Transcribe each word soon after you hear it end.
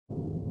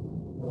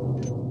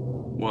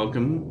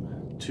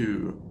Welcome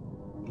to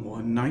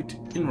One Night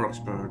in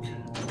Rocksbourg,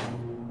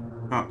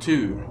 Part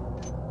 2,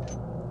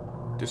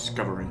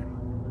 Discovery.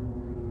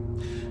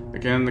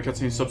 Again, the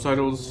cutscene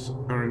subtitles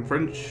are in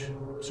French.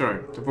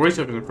 Sorry, the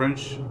voiceover is in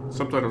French,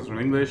 subtitles are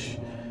in English,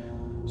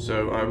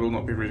 so I will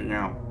not be reading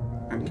out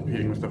and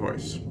competing with the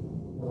voice.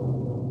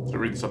 So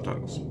read the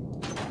subtitles.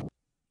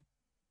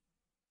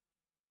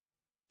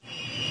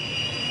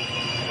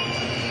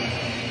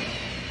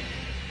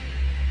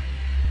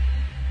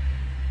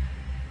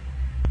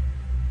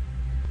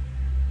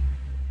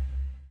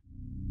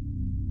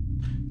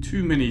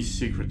 Too many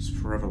secrets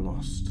forever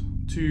lost.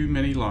 Too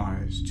many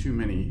lies, too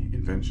many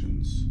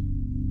inventions.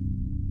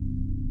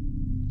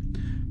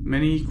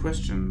 Many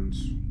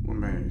questions were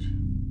made.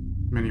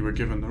 Many were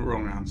given the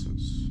wrong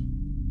answers.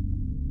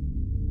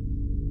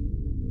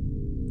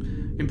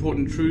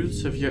 Important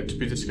truths have yet to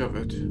be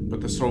discovered,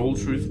 but the sole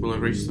truth will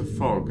erase the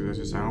fog that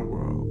is our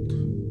world.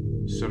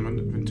 Sermon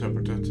of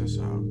Interpreter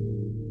Tessar.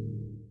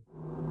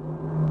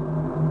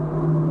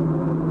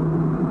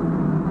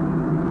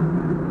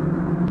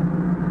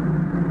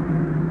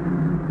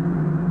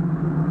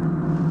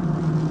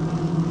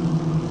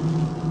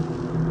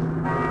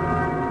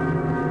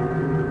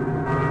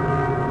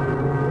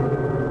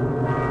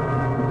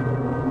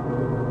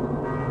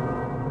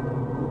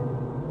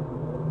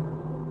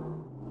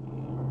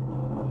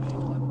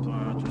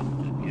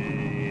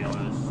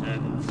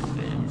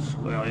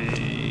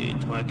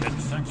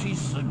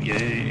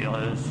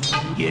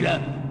 Qui est là?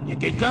 Y a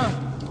quelqu'un?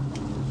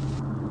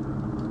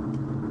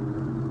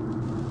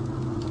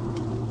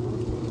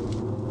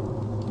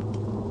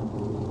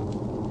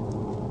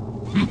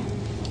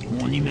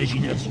 Mon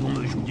imagination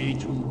me joue des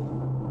tours.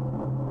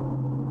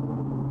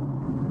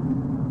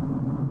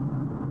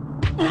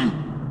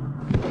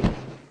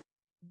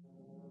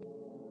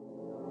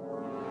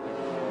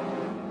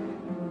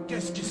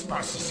 Qu'est-ce qui se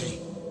passe ici?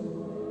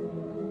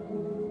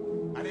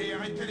 Allez,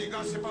 arrêtez les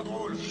gars, c'est pas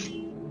drôle.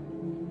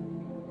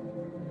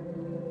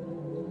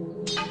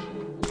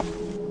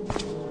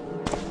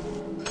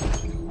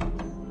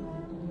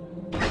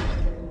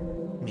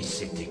 Mais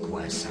c'était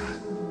quoi ça?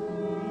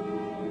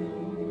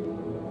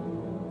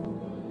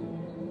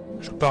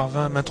 Je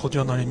parvins à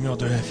m'introduire dans les murs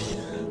de la ville.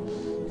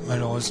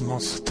 Malheureusement,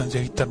 c'est un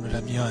véritable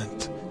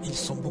labyrinthe. Ils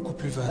sont beaucoup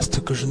plus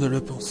vastes que je ne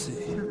le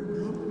pensais.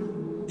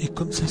 Et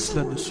comme si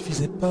cela ne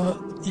suffisait pas,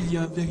 il y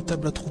a un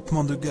véritable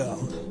attroupement de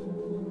gardes.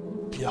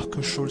 Pire que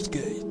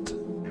Gate.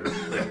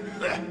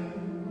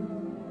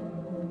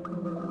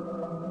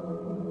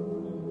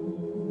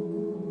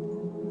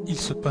 Il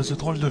se passe de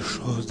drôles de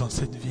choses dans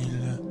cette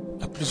ville.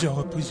 À plusieurs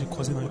reprises, j'ai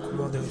croisé dans les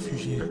couloirs des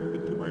réfugiés.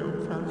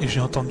 Et j'ai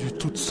entendu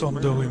toutes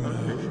sortes de rumeurs,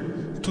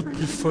 toutes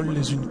plus folles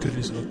les unes que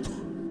les autres.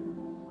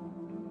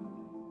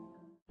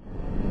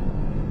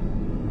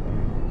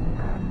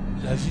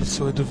 La ville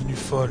serait devenue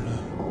folle,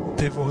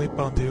 dévorée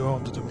par des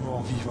hordes de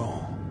morts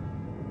vivants.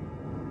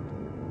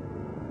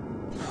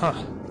 Ah,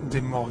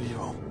 des morts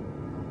vivants.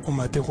 On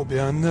m'a dérobé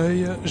un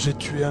œil, j'ai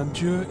tué un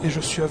dieu et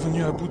je suis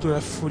venu à bout de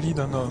la folie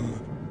d'un homme.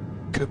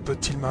 Que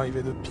peut-il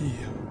m'arriver de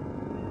pire?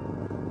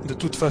 De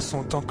toute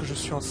façon, tant que je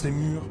suis en ces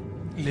murs,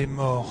 les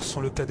morts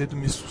sont le cadet de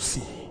mes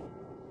soucis.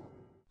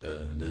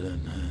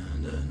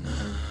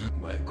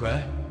 Ouais, quoi?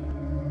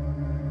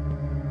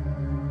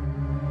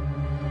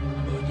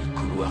 Maudit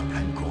couloir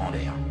plein de courant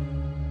d'air.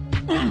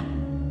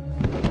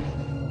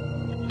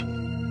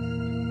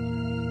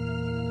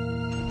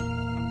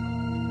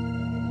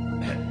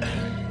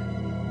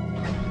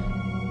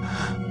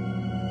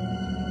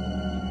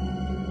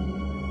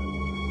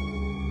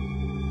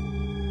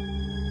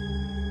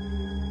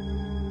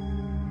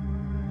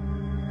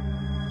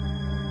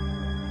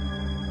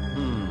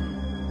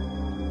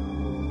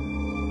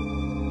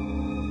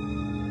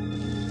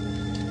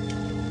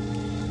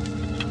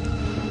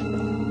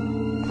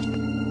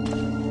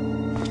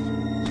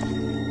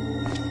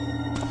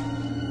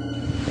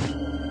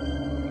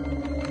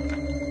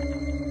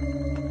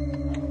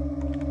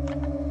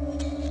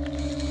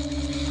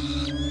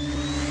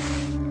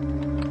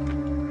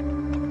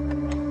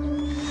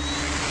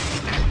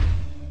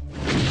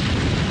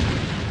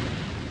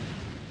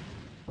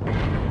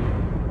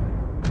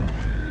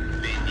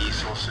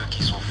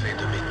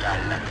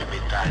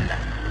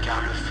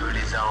 Car le feu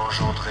les a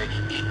engendrés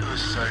et eux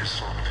seuls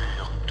sont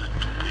purs de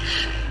tout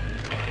péché.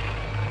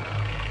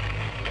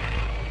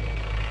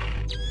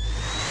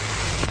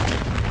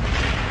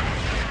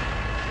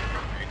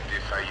 Une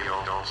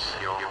défaillance,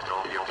 une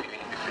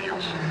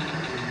défaillance.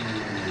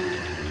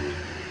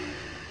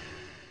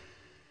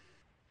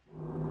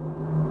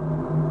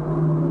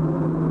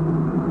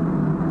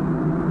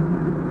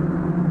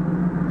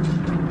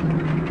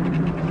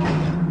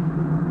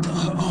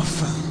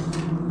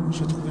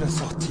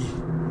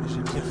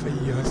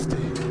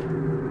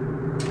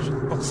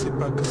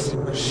 Que ces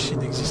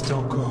machines existaient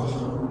encore.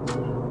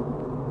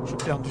 Je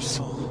perds du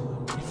sang.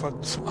 Il faut...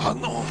 Ah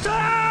non!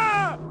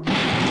 Ah!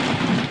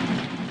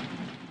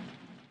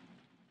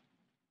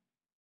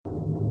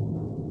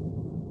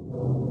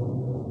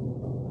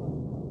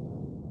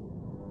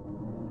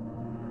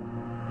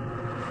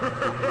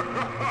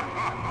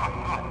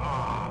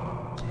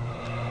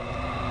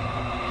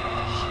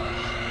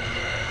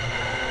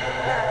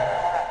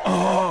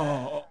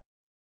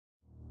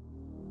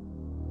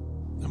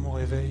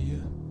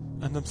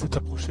 homme s'est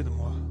approché de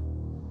moi.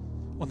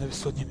 On avait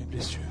soigné mes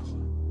blessures.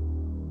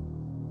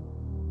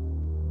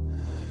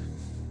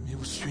 Mais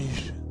où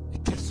suis-je? Et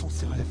quels sont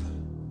ces rêves?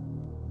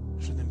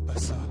 Je n'aime pas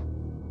ça.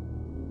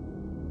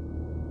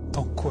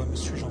 Dans quoi me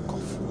suis-je encore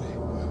fourré?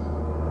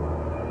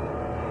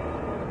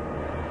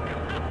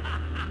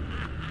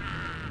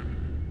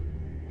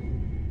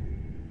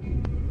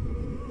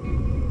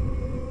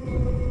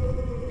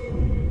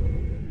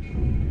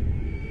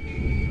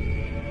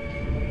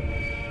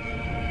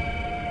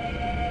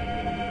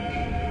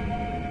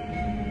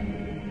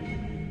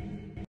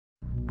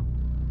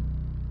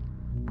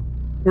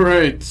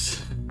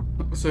 Right.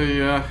 That's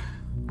a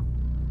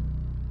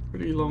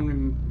pretty long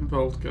and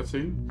involved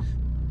cutscene.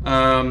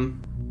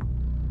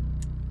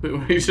 But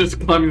when he's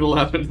just climbing the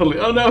ladder and suddenly,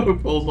 oh no,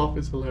 it falls off.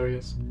 It's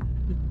hilarious.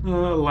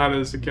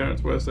 Ladder's the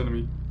carrot's worst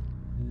enemy.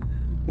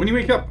 When you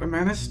wake up, a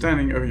man is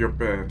standing over your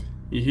bed.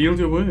 He healed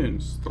your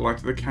wounds. The light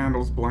of the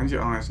candles blinds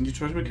your eyes, and you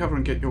try to recover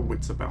and get your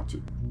wits about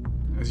you.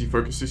 As you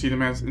focus, you see the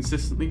man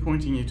insistently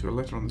pointing you to a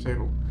letter on the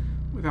table,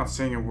 without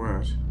saying a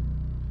word.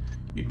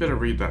 You'd better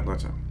read that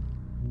letter.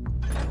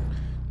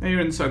 Now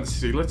you're inside the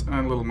city. Let's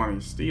earn a little money.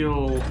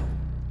 Steal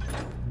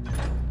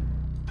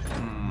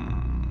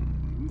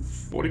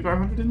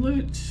 4,500 in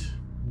loot.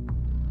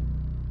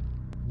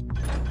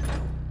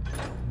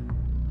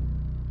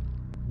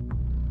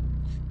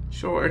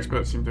 Sure,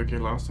 experts seemed okay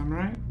last time,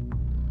 right?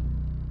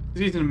 The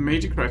city's in a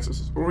major crisis.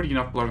 There's already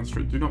enough blood in the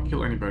street. Do not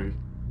kill anybody.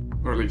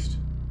 Or at least,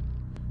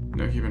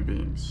 no human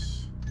beings.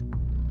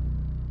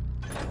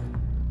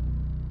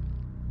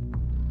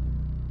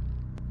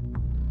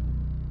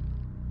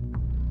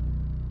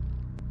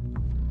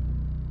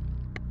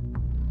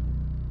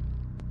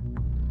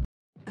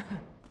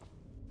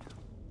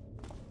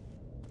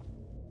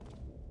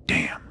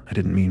 Damn, I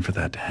didn't mean for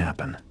that to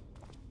happen.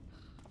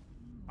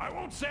 I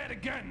won't say it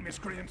again,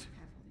 miscreant.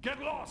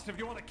 Get lost if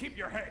you want to keep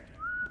your head.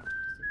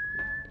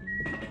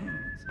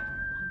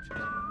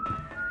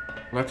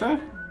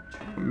 Letter?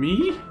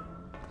 Me?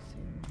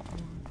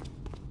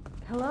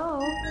 Hello?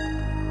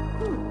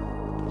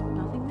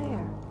 Nothing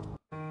there.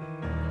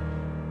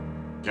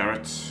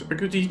 Garrett, a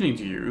good evening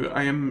to you.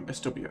 I am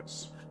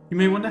Estobias. You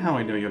may wonder how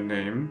I know your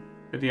name,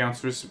 but the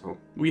answer is simple.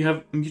 We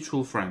have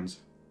mutual friends.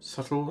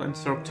 Subtle and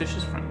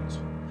surreptitious friends.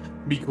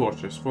 Be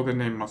cautious, for their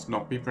name must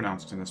not be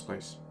pronounced in this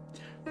place.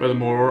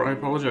 Furthermore, I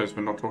apologize for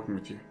not talking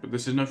with you, but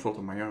this is no fault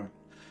of my own.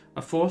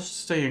 A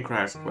forced stay in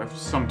Cragcleft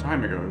some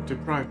time ago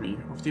deprived me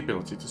of the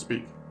ability to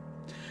speak.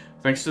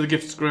 Thanks to the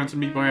gifts granted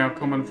me by our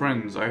common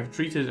friends, I have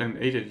treated and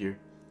aided you.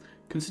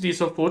 Consider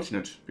yourself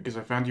fortunate, because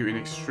I found you in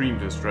extreme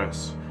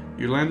distress.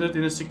 You landed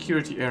in a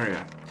security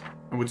area,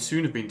 and would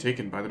soon have been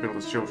taken by the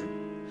Builder's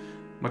children.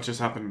 Much has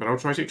happened, but I'll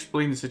try to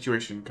explain the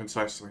situation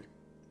concisely.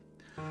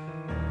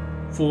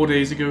 4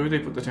 days ago, they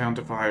put the town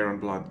to fire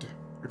and blood.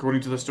 According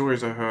to the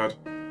stories I heard,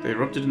 they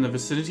erupted in the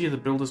vicinity of the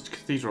Builder's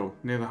Cathedral,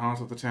 near the heart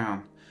of the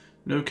town.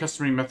 No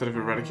customary method of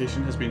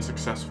eradication has been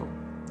successful.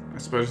 I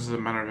suppose this is a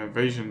manner of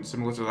invasion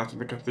similar to that in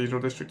the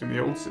Cathedral District in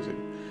the Old City.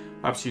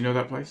 Perhaps you know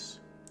that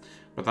place?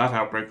 But that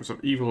outbreak was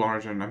of evil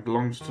origin and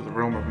belonged to the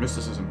realm of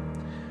mysticism.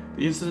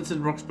 The incidents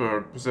in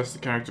Rocksbourg possess the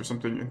character of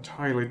something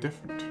entirely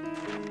different.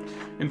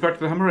 In fact,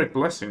 the Hammerite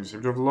blessings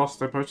seem to have lost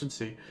their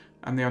potency,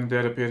 and the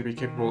undead appear to be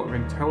capable of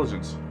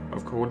intelligence,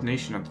 of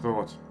coordination and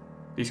thought.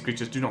 These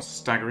creatures do not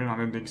stagger in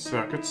unending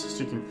circuits,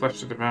 seeking flesh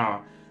to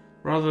devour.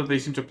 Rather, they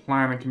seem to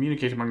plan and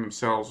communicate among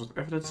themselves with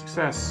evident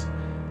success.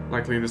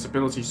 Likely, this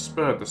ability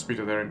spurred the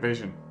speed of their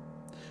invasion.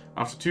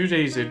 After 2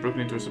 days, they had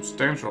broken into a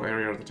substantial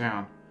area of the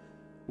town.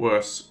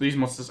 Worse, these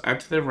monsters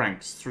add to their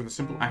ranks through the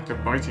simple act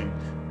of biting,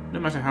 no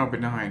matter how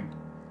benign.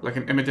 Like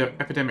an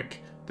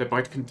epidemic, their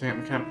bite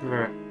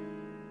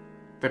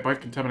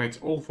contaminates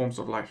all forms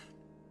of life.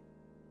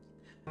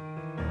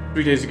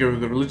 3 days ago,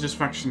 the religious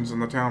factions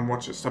and the town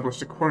watch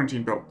established a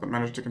quarantine belt that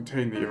managed to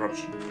contain the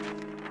eruption.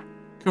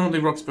 Currently,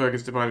 Rocksbourg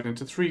is divided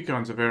into 3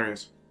 kinds of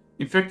areas.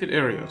 Infected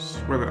areas,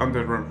 where the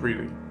undead roam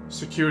freely,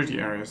 security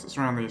areas that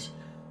surround these,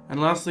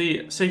 and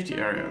lastly, safety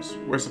areas,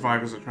 where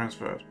survivors are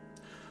transferred.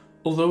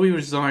 Although we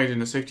reside in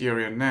the safety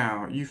area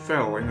now, you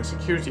fell in the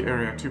security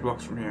area 2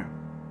 blocks from here.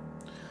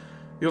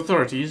 The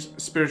authorities,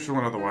 spiritual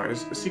and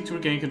otherwise, seek to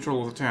regain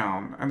control of the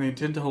town, and they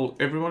intend to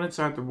hold everyone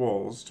inside the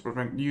walls to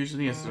prevent news of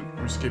the incident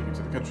from escaping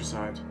to the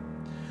countryside.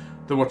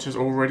 The Watch has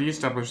already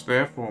established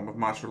their form of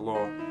martial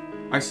law,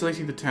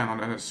 isolating the town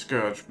and its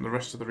scourge from the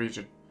rest of the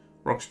region.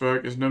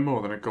 Rocksbourg is no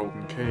more than a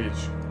golden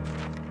cage.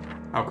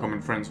 Our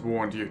common friends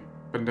warned you,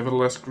 but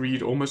nevertheless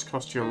greed almost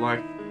cost you your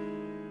life.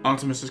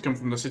 Artemis has come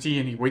from the city,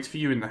 and he waits for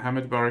you in the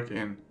Hammered Barrack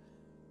Inn.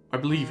 I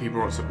believe he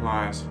brought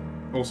supplies.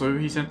 Also,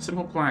 he sent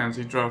simple plans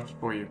he drafted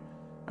for you,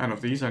 and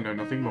of these I know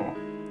nothing more.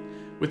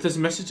 With this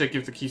message I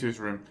give the key to his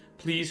room.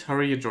 Please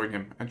hurry and join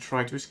him, and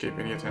try to escape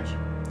any attention.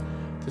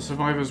 The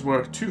survivors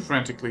work too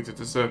frantically to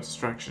deserve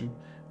distraction,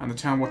 and the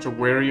town watch are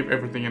wary of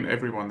everything and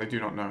everyone they do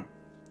not know.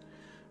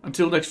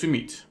 Until next we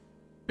meet,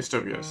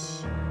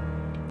 Estobias.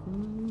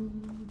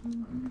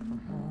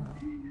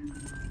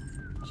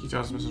 He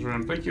tells Mrs.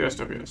 Rowan, thank you,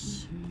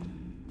 Estobias.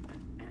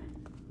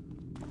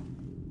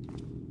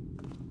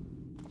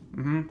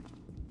 Mm-hmm.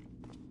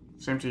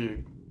 Same to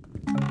you.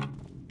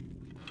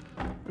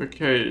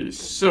 Okay,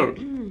 so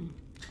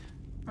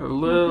a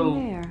little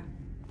there.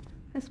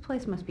 This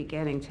place must be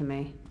getting to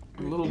me.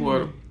 a little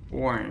word of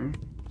warning.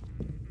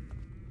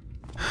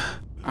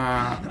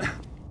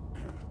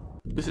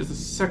 This is the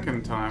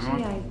second time.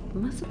 Gee, I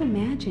must have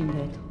imagined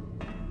it.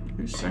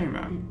 Who's saying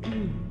that?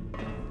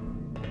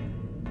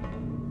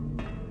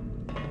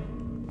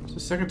 It's the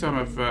second time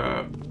I've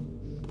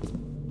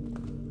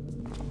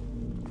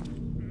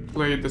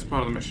played this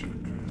part of the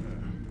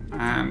mission,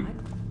 and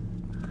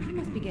I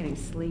must be getting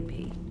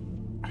sleepy.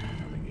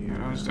 yeah,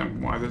 I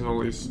understand why there's all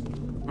these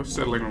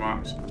unsettling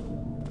remarks.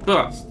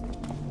 But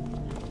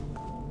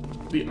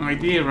the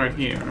idea right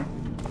here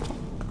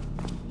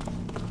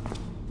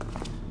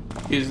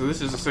is that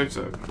this is a safe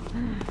zone.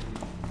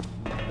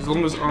 As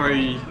long as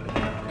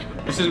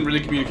this isn't really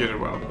communicated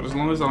well, but as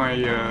long as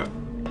I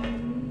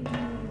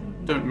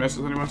don't mess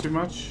with anyone too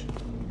much.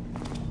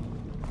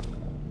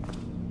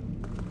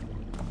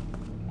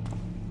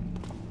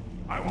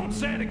 I won't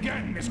say it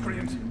again,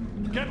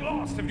 miscreant. Get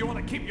lost if you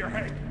want to keep your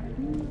head.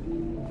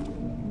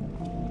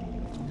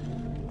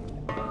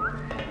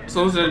 As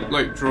long as I don't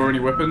like draw any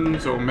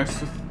weapons or mess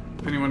with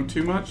anyone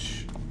too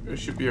much, it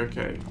should be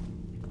okay.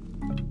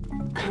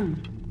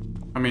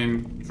 I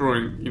mean,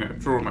 drawing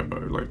my bow,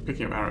 like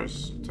picking up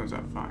arrows, turns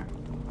out fine.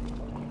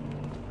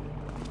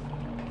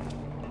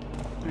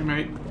 Hey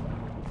mate.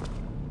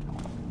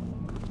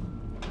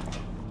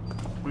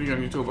 What do you got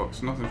in your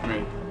toolbox? Nothing for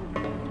me.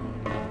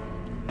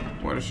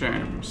 What a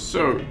shame.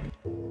 So,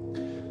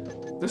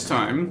 this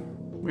time,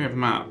 we have a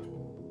map.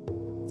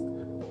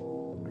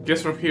 I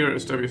guess we're up here at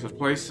Estobius'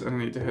 place, and I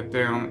need to head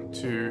down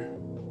to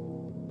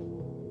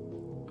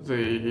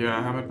the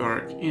Hamid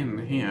Barrack Inn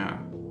here.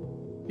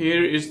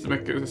 Here is the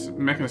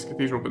Mechanist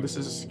Cathedral, but this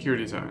is a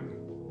security zone,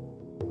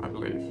 I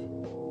believe.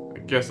 I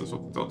guess that's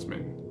what the dots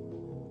mean.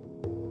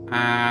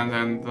 And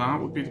then that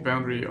would be the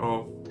boundary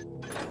of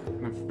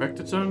an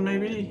infected zone,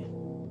 maybe?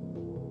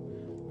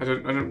 I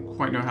don't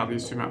quite know how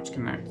these two maps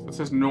connect. It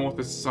says north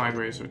is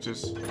sideways, which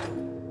is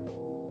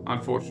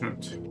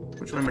unfortunate.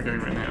 Which way am I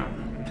going right now?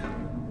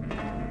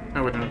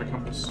 Oh, I don't have a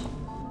compass.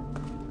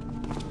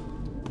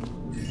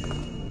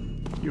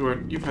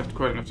 You've had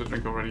quite enough to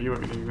drink already. You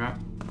won't be doing that.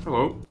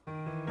 Hello.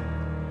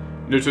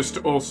 Notice to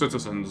all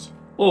citizens.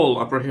 All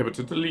are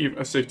prohibited to leave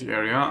a safety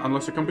area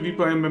unless accompanied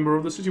by a member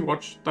of the City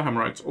Watch, the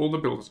Hammerites, or the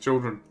Builder's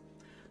Children.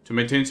 To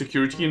maintain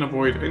security and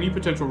avoid any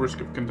potential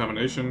risk of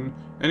contamination,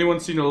 anyone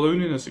seen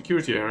alone in a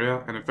security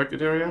area, an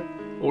infected area,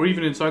 or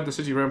even inside the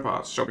city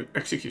ramparts shall be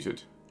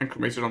executed and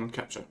cremated on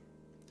capture.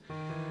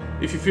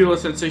 If you feel a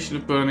sensation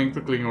of burning,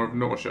 prickling, or of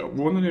nausea,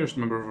 warn the nearest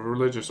member of a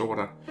religious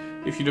order.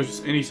 If you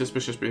notice any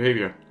suspicious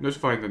behavior,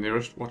 notify the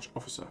nearest watch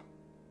officer.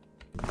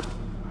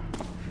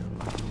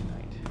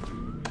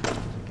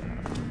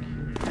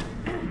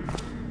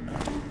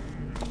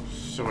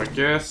 So I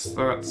guess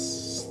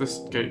that's this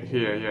gate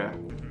here, yeah.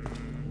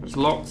 It's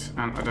locked,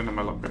 and I don't have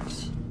my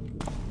lockpicks.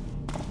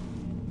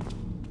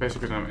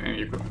 Basically, don't have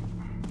any equipment.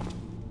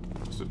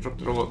 So I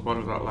dropped it all at the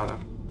bottom of that ladder.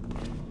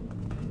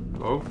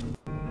 Hello?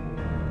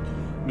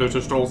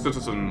 Notice to all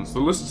citizens. The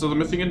lists of the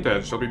missing and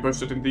dead shall be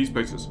posted in these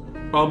places.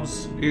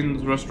 Pubs,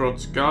 inns,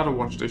 restaurants, guard or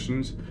watch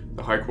stations,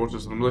 the high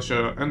quarters of the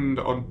militia, and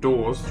on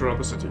doors throughout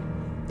the city.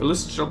 The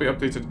list shall be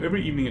updated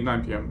every evening at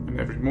 9 PM and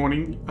every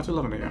morning at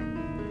 11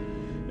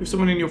 AM. If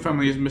someone in your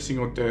family is missing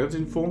or dead,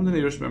 inform the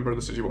nearest member of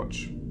the City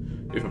Watch.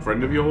 If a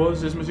friend of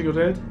yours is missing or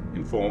dead,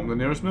 inform the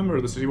nearest member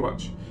of the City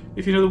Watch.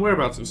 If you know the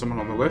whereabouts of someone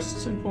on the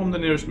list, inform the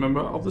nearest member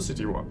of the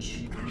City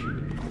Watch.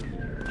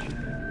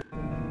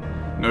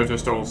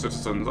 Notice to all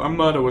citizens, a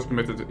murder was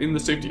committed in the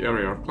safety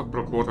area of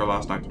Clockbrook Quarter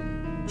last night.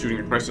 During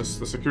a crisis,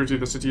 the security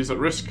of the city is at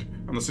risk,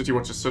 and the City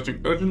Watch is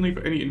searching urgently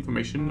for any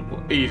information that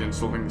will aid in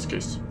solving this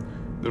case.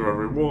 There are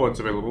rewards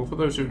available for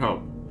those who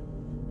help.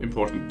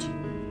 Important.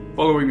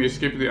 Following the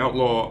escape of the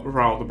outlaw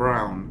Raoul the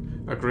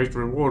Brown, a great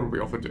reward will be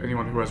offered to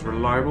anyone who has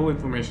reliable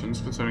information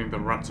concerning the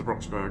rats of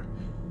Rocksbourg,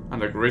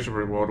 and a greater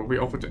reward will be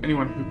offered to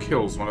anyone who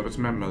kills one of its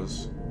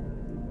members.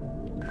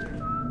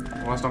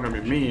 Well, that's not going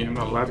to be me. I'm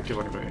not allowed to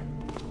kill anybody.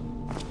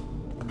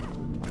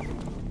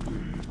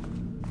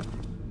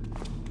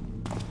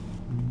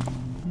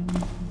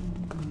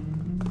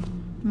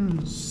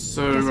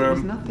 So, Guess it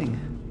was nothing.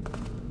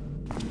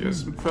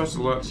 yes, first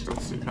alert still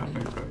seems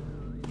happening, but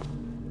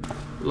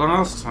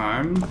last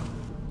time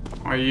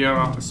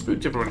I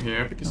spooked everyone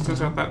here because it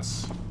turns out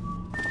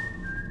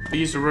I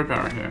used a rope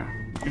arrow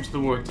here into the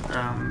wood,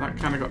 and that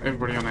kind of got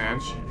everybody on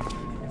edge.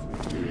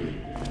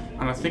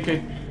 And I think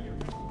I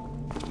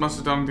must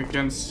have done it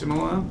again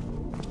similar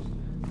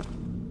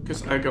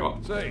because I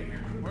got. Say,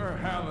 where are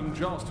Hal and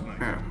Joss tonight?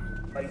 Yeah.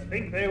 I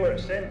think they were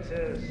sent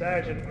to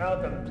Sergeant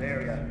Malcolm's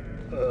area.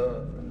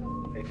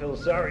 I feel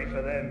sorry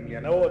for them.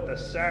 You know what the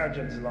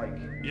sergeant's like.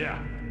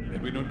 Yeah,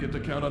 and we don't get to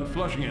count on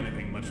flushing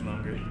anything much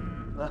longer.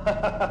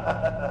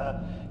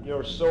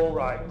 You're so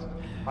right.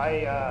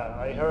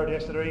 I heard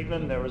yesterday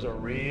evening there was a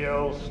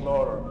real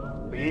slaughter.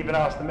 We even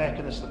asked the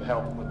mechanists for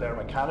help with their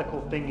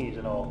mechanical thingies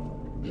and all.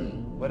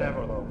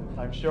 Whatever though,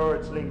 I'm sure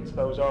it's linked to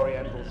those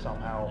Orientals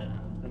somehow.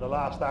 In the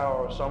last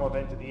hour or so I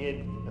went to the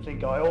inn, I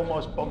think I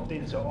almost bumped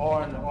into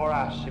Orn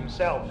Orash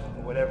himself,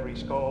 or whatever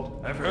he's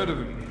called. I've heard of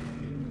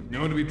him.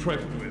 No one to be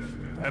trifled with.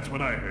 That's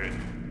what I heard.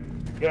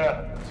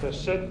 Yeah, so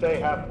said they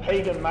have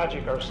pagan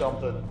magic or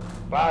something.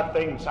 Bad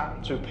things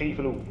happen to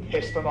people who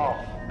piss them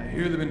off. I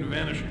hear they've been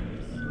vanishing.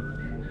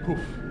 Poof.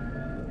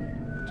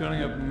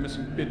 Turning up and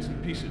missing bits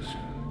and pieces.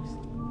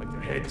 Like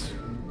their heads.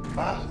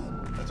 Ah,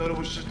 I thought it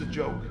was just a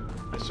joke.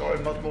 I saw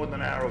him not more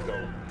than an hour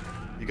ago.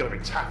 You gotta be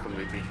tackling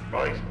with me,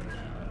 right?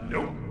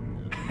 Nope.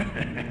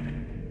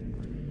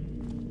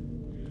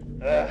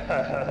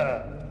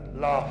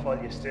 Laugh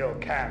while you still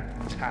can,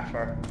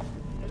 Taffer.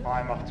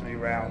 I'm off to me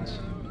rounds.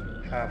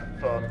 Have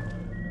fun.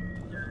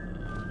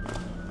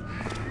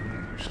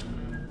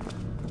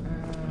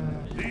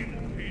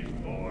 He's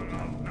blowing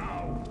up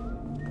now.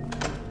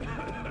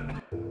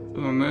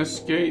 So then this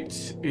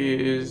gate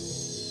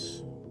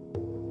is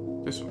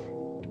this one.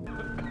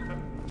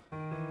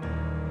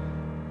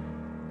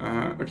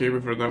 Okay,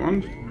 we've heard that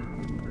one.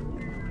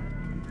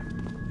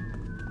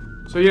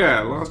 So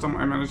yeah, last time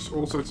I managed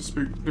also to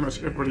spook pretty much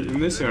everybody in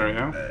this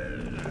area.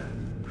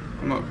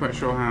 I'm not quite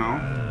sure how.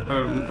 I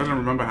don't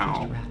remember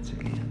how.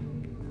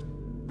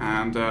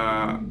 And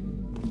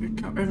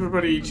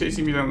everybody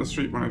chasing me down the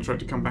street when I tried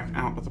to come back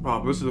out of the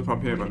pub. This is the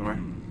pub here, by the way.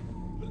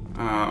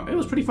 It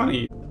was pretty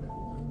funny.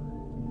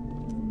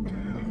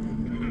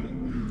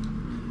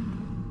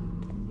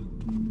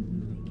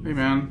 Hey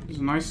man, there's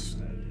a nice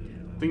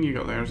thing you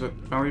got there. Is it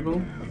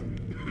valuable?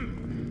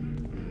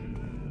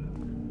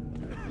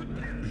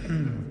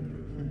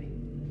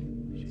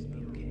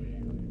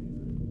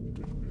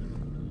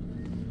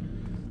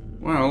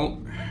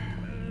 Well,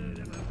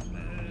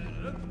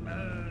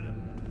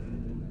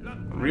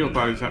 the real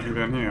party's happening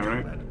down here,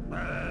 right?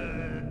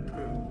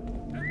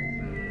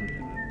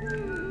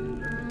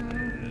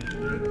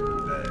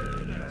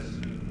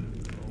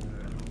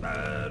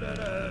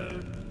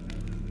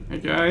 Hey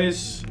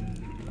guys.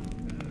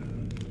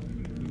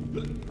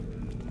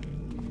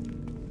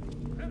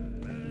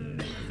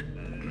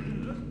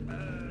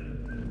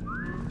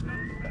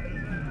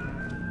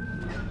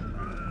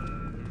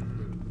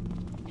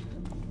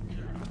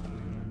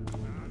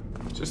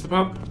 Just the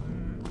pub?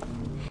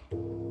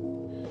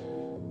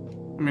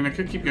 I mean, I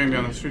could keep going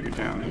down the street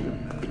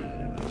again.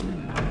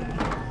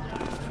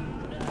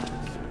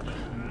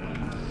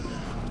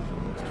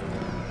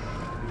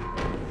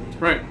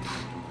 Right.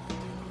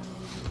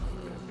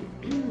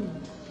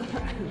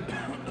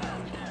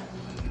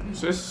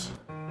 What's this?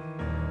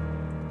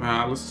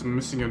 List of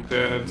missing or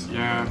dead.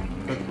 Yeah,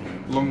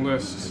 a long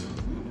list.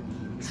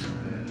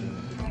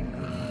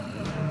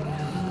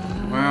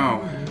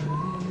 Wow.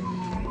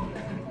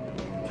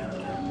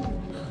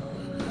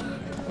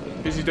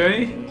 Busy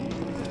day?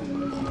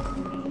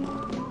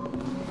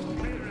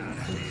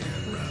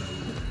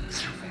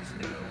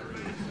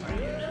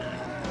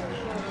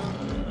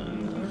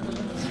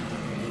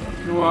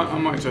 You know what? I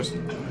might just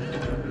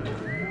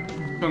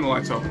turn the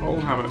lights off.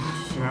 Old habit,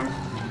 you know.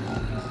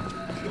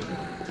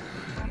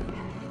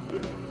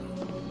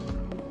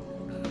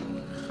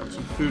 Got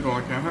some food while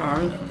I can.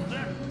 Hello.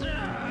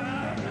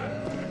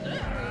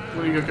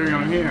 What do you got going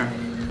on here?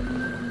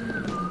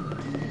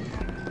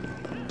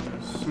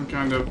 Some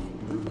kind of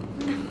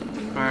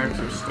bags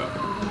of stuff.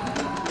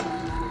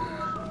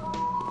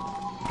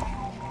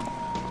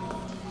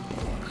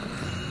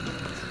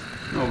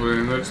 Oh, but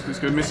let's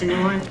go missing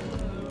anyway?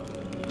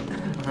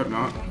 I hope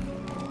not.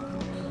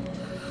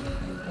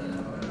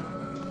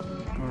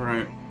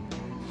 Alright.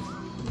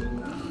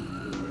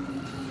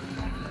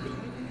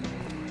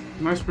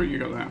 Nice fruit you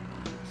got there.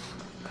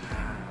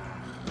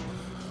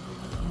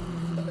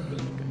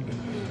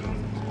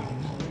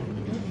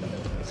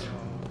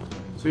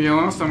 So yeah,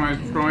 last time I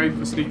tried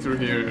to sneak through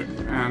here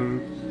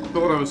and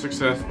thought I was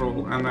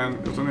successful, and then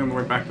it was only on the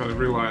way back that I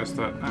realized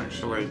that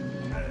actually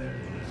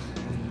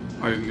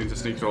I didn't need to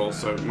sneak at all,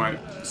 so my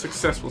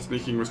successful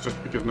sneaking was just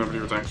because nobody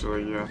was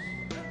actually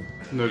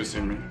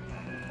noticing me.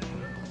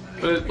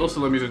 But it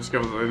also led me to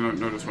discover that they don't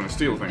notice when I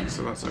steal things,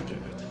 so that's okay.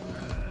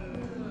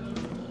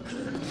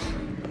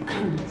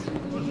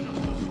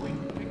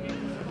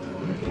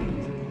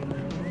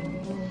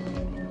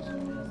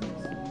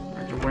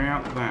 Make a way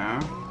out there.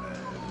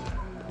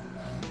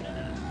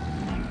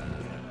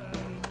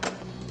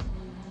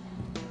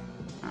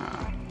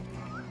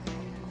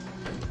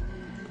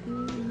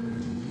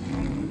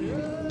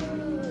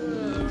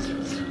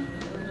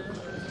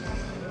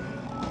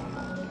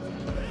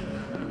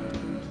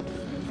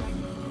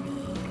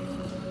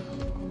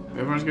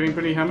 Everyone's getting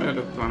pretty hammered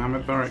at the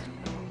Hammered Barrack.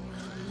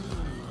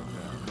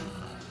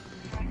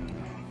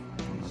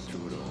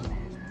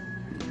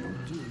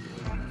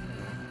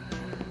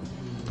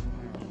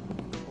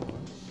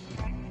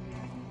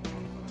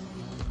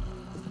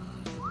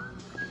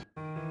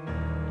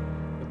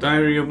 The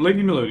Diary of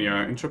Lady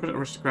Melonia, intrepid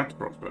aristocrat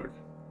Rocksbourg.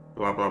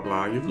 Blah blah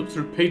blah. You've looked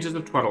through pages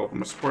of twaddle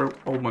from a spoiled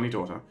old money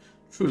daughter.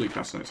 Truly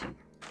fascinating.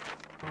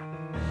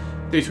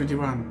 Day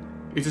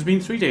 21. It has been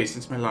 3 days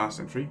since my last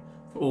entry,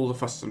 for all the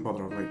fuss and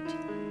bother of late.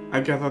 I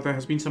gather there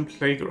has been some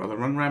plague or other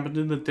run rampant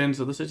in the dens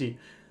of the city.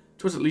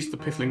 'Twas at least the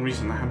piffling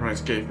reason the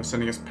handwrites gave for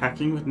sending us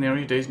packing with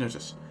nary a day's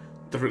notice.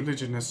 The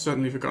religion has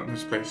certainly forgotten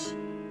its place.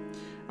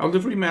 Our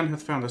liveryman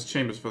hath found us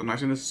chambers for the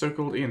night in this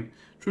so-called inn.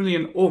 Truly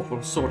an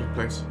awful, sordid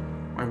place.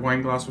 My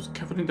wine-glass was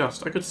covered in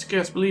dust. I could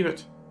scarce believe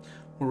it.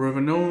 Moreover,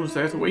 no one was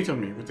there to wait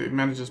on me, with the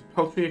manager's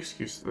paltry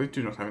excuse that they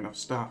do not have enough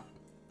staff.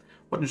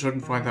 One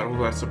shouldn't find that all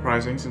that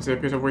surprising, since they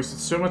appear to have wasted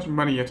so much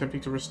money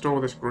attempting to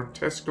restore this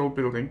grotesque old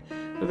building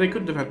that they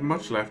couldn't have had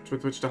much left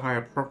with which to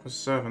hire proper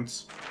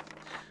servants.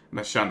 And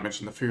I shan't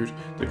mention the food.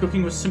 The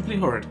cooking was simply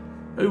horrid.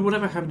 Oh,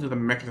 whatever happened to the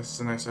mechanists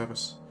in their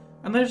service?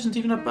 And there isn't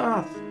even a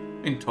bath.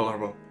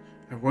 Intolerable.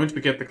 I won't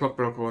forget the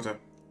Clockborough Quarter.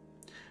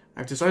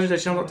 I've decided I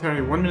shall not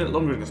tarry 1 minute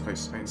longer in this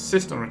place. I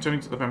insist on returning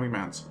to the family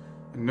manse,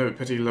 and no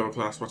petty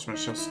lower-class watchman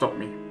shall stop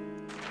me.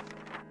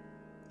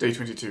 Day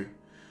 22.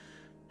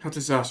 How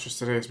disastrous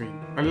today has been.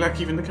 I lack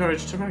even the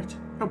courage to write.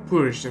 How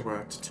boorish they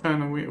were to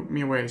turn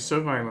me away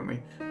so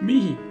violently.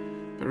 Me!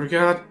 But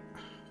regard...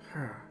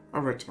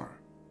 I'll write tomorrow.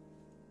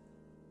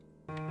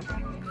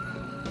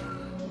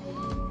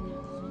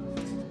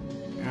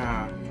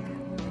 Ah,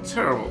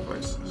 terrible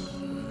places.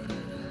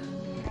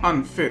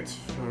 Unfit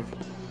for...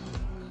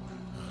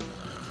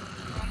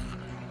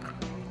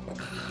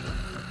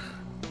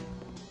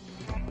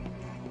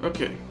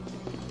 Okay.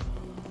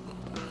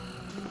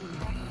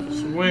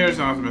 So where's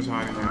Artemis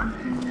hiding now?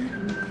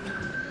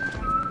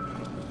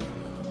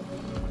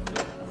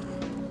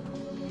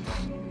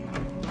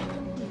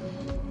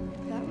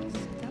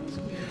 That was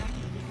weird.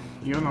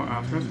 You're not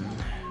Artemis.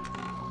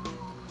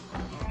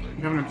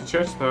 You have an empty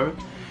chest though.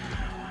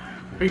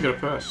 Oh, you got a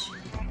purse.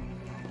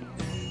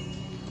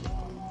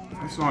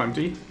 It's not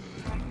empty.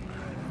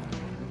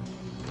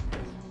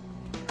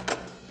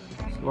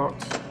 It's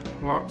locked.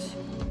 Locked.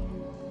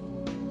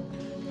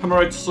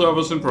 Hammerite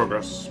service in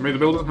progress. May the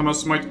building hammer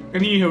smite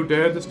any who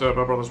dare disturb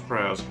our brother's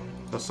prayers.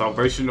 The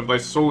salvation of thy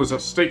soul is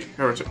at stake,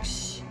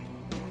 heretics.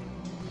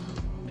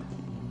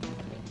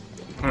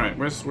 Alright,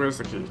 where's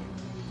the key?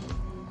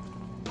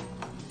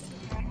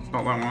 It's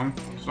not that one.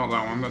 It's not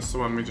that one. That's the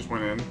one we just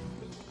went in.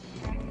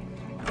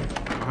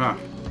 Aha.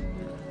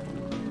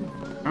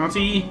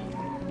 Artie,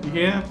 you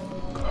here?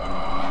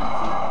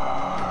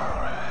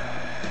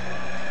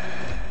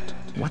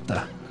 What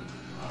the?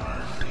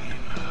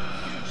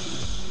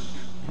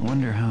 I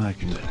wonder how I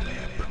can...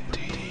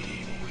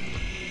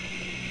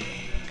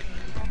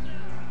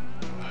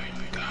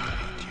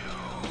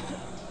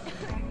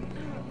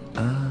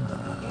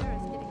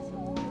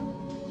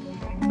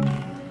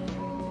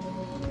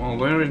 Well,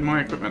 there is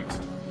my equipment.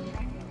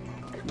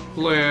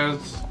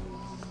 Flares,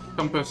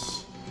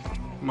 compass,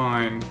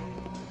 mine,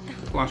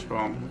 flash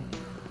bomb.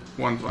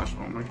 One flash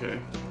bomb, okay.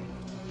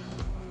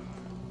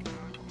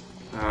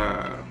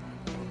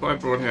 5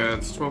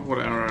 broadheads, 12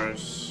 water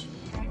arrows,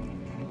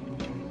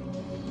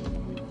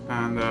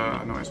 and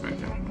a noise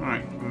maker.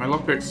 Alright, my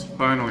lockpicks,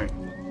 finally.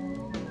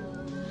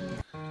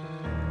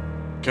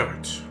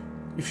 Garrett.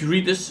 If you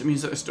read this, it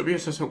means that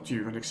Estobius has helped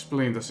you and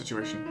explained the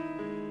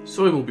situation.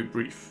 So I will be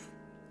brief.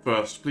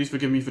 First, please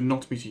forgive me for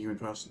not meeting you in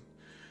person.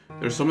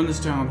 There are some in this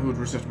town who would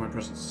resent my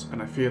presence,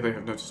 and I fear they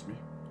have noticed me.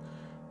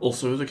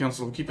 Also, the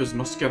Council of Keepers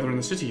must gather in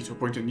the city to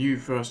appoint a new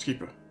First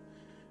Keeper.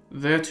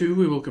 There too,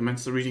 we will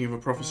commence the reading of a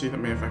prophecy that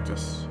may affect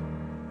us.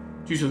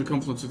 Due to the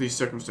confluence of these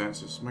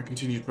circumstances, my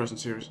continued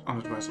presence here is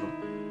unadvisable.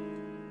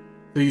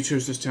 Though you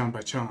chose this town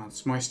by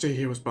chance, my stay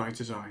here was by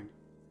design.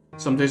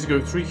 Some days ago,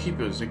 3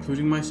 keepers,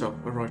 including myself,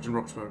 arrived in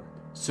Rocksbourg,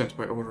 sent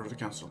by order of the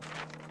Council.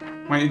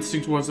 My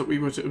instinct was that we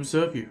were to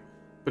observe you,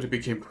 but it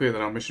became clear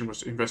that our mission was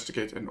to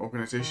investigate an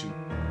organization,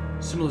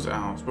 similar to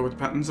ours, but with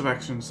patterns of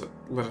actions that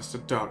led us to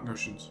dark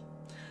notions.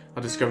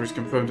 Our discoveries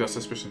confirmed our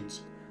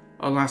suspicions.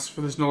 Alas,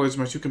 for this knowledge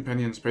my 2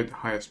 companions paid the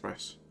highest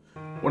price.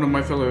 One of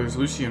my fellows,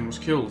 Lucien, was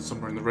killed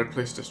somewhere in the Red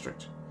Place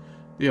district.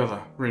 The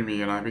other,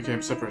 Remy, and I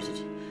became separated,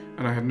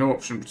 and I had no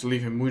option but to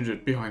leave him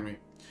wounded behind me.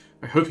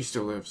 I hope he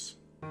still lives.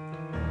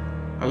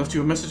 I left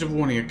you a message of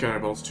warning at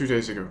Garibaldi's 2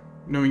 days ago.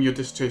 Knowing your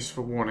distaste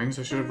for warnings,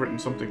 I should have written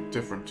something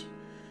different.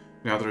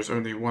 Now there is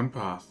only one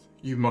path.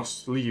 You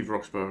must leave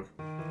Rocksbourg.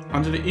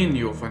 Under the inn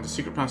you will find a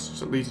secret passage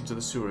that leads into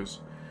the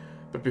sewers.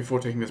 But before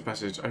taking this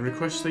passage, I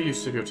request the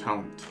use of your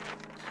talent.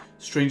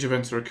 Strange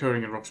events are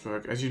occurring in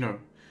Rocksbourg, as you know.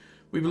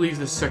 We believe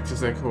this sect is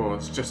their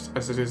cause, just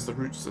as it is the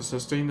roots that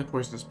sustain the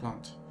poisonous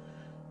plant.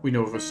 We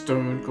know of a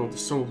stone called the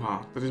Soul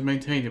Heart that is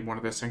maintained in one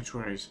of their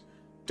sanctuaries,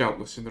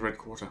 doubtless in the Red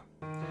Quarter.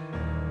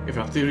 If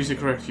our theories are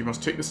correct, you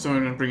must take the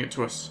stone and bring it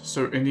to us,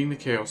 so ending the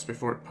chaos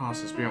before it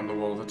passes beyond the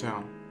wall of the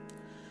town.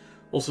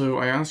 Also,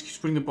 I ask you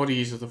to bring the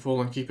bodies of the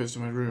fallen keepers to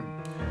my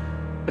room.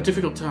 A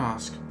difficult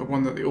task, but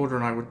one that the Order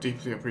and I would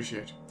deeply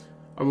appreciate.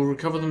 I will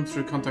recover them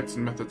through contacts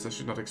and methods I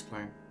should not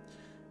explain.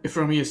 If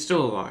Remy is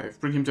still alive,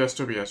 bring him to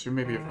Estobius, who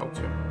may be of help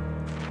to him.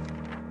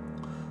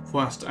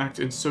 For us to act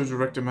in so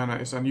direct a manner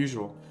is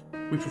unusual.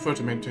 We prefer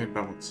to maintain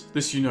balance.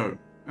 This you know,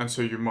 and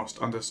so you must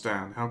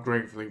understand how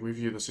gravely we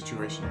view the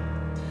situation.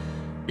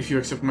 If you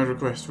accept my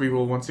request, we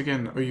will once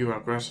again owe you our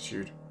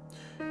gratitude.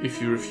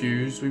 If you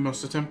refuse, we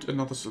must attempt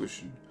another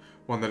solution,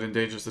 one that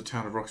endangers the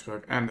town of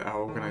Rocksbourg and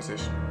our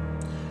organization.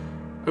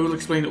 I will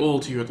explain all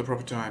to you at the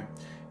proper time.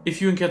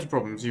 If you encounter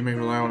problems, you may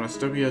rely on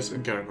Astobias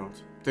and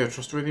Garibaldi. They are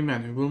trustworthy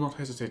men who will not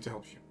hesitate to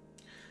help you.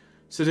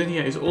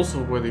 Sardinia is also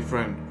a worthy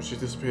friend, but she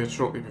disappeared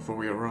shortly before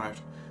we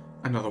arrived.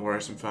 Another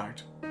worrisome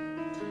fact.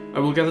 I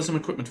will gather some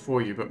equipment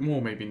for you, but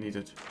more may be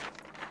needed.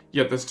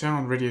 Yet this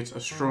town radiates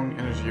a strong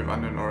energy of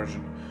unknown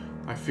origin.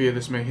 I fear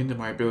this may hinder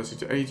my ability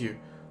to aid you,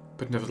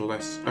 but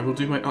nevertheless, I will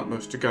do my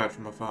utmost to guide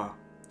from afar.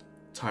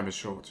 Time is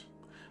short.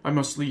 I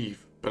must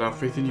leave, but our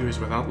faith in you is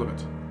without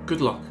limit.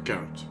 Good luck,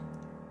 Garrett.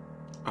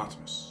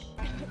 Artemis.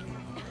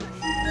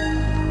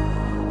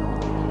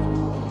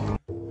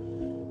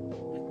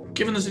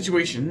 Given the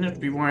situation, it would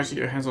be wise to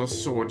get your hands on a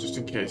sword just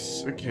in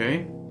case.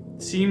 Okay.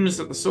 Seems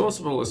that it's the source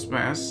of all this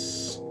mess,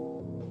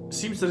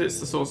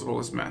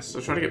 so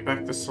try to get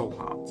back the soul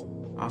heart.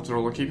 After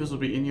all, the keepers will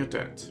be in your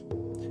debt.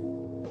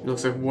 It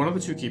looks like one of the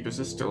two keepers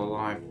is still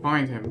alive.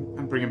 Find him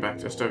and bring him back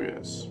to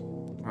Astobias.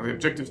 Now the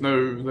objectives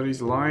know that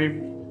he's alive.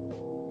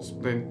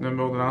 They know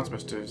more than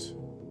Artemis does.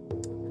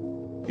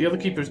 The other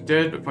keeper is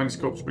dead, but find his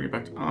corpse, bring it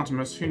back to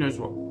Artemis. Who knows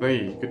what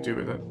they could do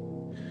with it.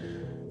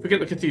 Forget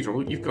the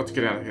cathedral, you've got to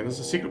get out of here. There's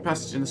a secret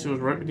passage in the sewers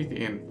right beneath the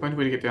inn. Find a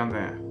way to get down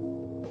there.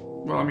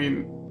 Well, I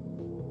mean,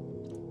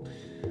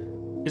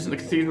 isn't the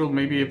cathedral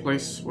maybe a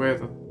place where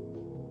the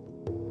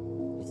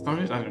stone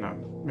is? I don't know.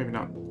 Maybe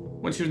not.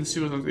 Once you're in the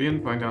sewers of the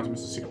inn, find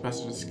Artemis' secret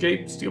passage and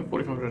escape. Steal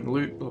 4,500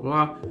 loot, blah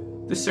blah.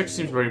 This sector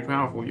seems very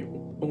powerful.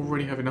 You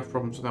already have enough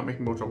problems without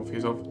making more trouble for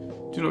yourself.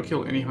 Do not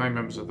kill any high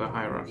members of the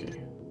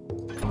hierarchy.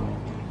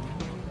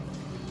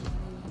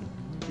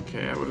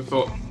 Okay, I would have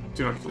thought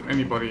do not kill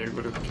anybody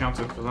would have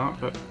counted for that,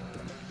 but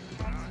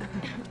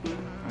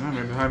I don't know,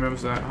 maybe the high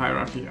members of that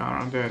hierarchy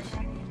are undead.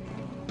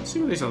 Let's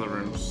see what these other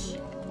rooms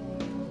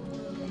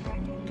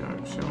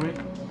go, shall we?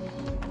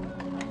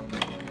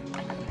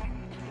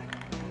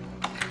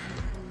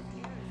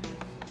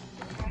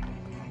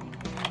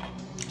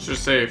 Should have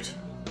saved.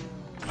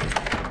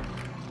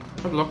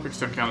 But lockpicks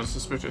don't count as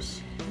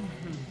suspicious.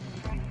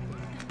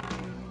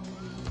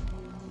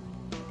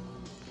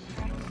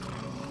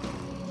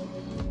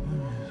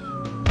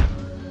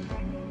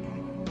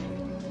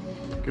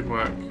 Good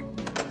work.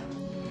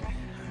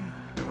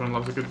 Everyone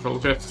loves a good full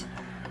chest.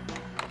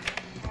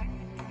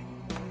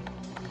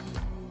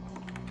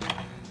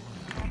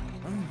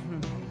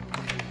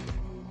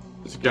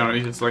 This guy,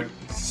 he's like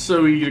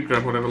so eager to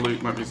grab whatever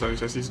loot might be inside his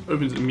chest. He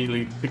opens it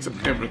immediately, picks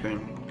up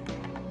everything.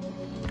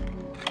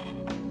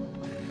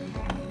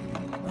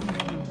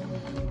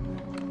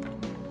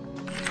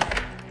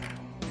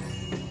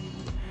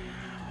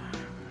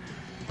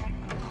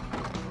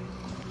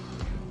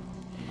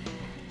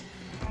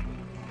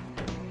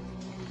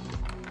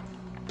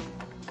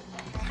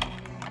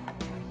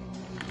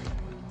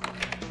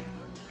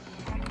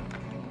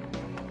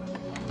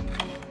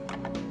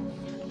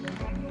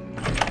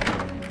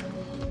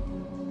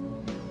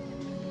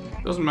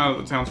 Doesn't matter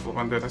that the town's full of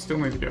undead, I still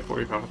need to get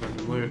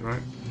 45,000 loot, right?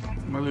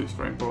 My loot's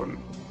very important.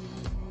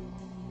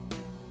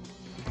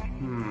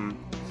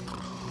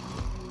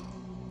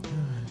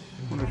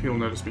 Wonder if he'll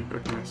notice me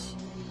cooking this.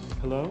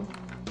 Hello?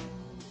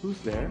 Who's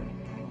there?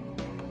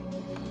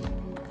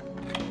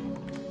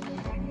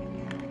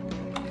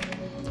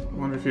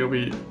 Wonder if he'll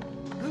be...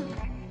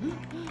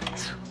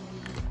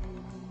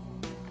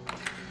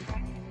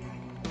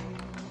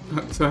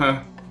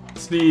 That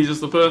sneeze is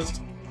the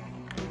first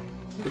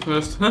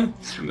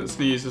and that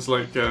sneeze is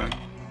like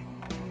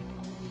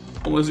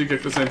almost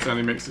exactly the same sound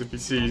he makes if he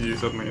sees you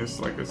suddenly. It's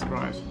like a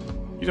surprise.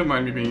 You don't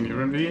mind me being in your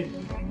room, do you?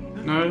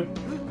 No?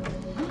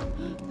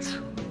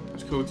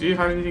 That's cool. Do you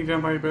hide anything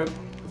down by your bed?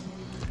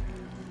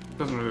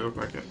 Doesn't really look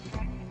like it.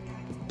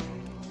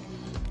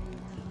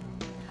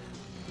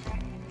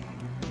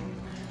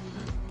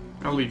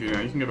 I'll leave you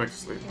now. You can go back to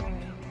sleep. Boy,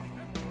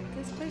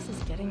 this place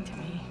is getting to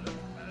me.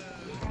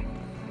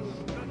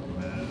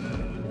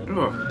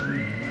 Oh,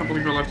 can't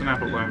believe I left an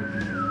apple there.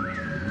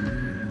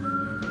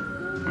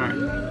 Alright.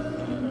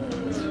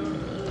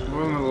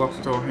 Well, another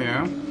locked door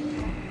here.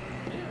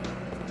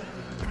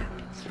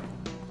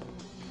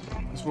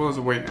 As well as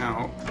a way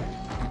out.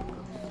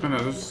 Oh no,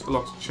 there's a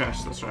locked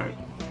chest, that's right.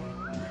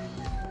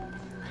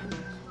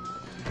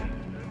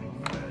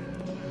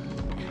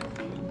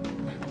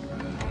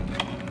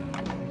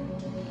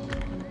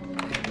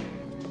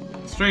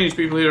 Strange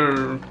people here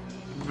are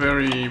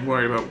very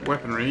worried about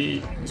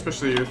weaponry,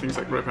 especially things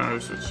like rope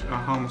arrows, which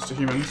are harmless to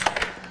humans.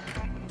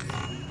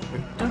 They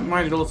don't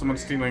mind at all someone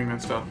stealing their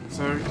stuff,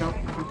 so you know,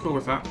 I'm cool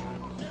with that.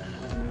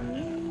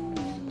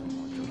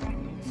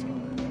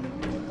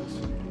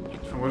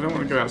 Oh, I don't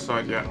want to go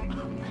outside yet.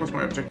 What's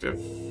my objective?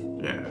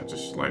 Yeah,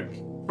 just like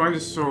find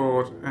a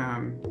sword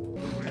and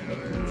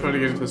try to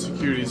get into the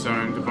security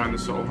zone to find the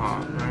soul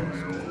heart,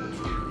 right?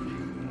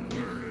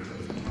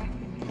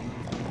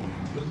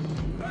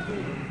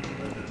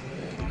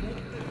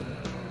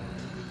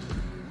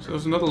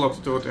 There's another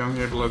locked door down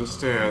here below the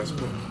stairs,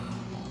 but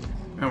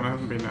no, I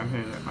haven't been down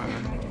here yet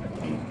either.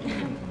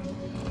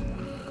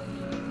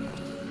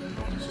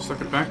 It's just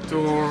like a back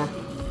door.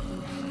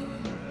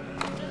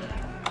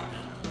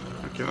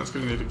 Okay, that's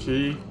gonna need a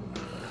key.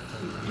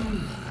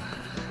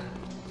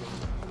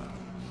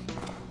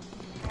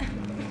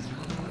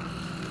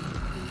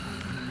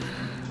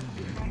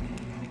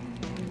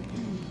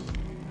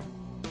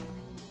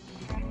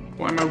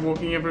 Why am I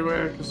walking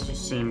everywhere? Because it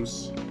just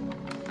seems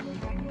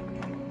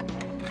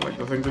like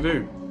the thing to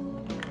do.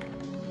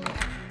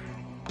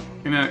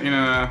 In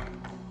a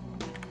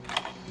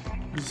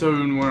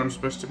zone where I'm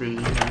supposed to be,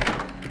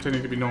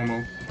 pretending to be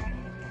normal.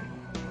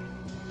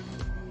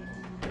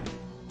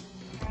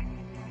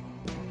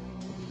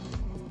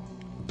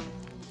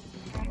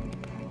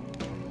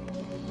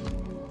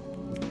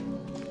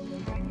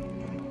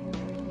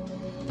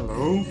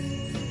 Hello?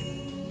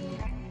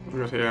 What have we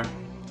got here?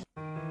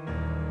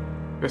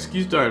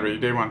 Rescue's diary,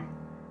 day 1.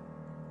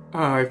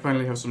 Ah, I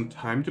finally have some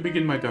time to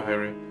begin my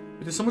diary.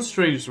 It is somewhat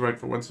strange to write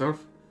for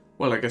oneself.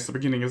 Well, I guess the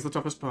beginning is the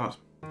toughest part.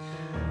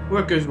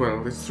 Work goes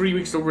well. It's 3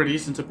 weeks already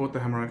since I bought the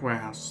Hammerite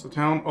warehouse. The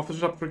town offered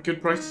it up for a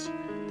good price.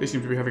 They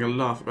seem to be having a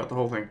laugh about the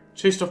whole thing.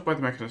 Chased off by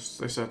the mechanists,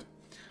 they said.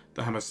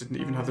 The Hammers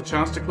didn't even have the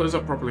chance to close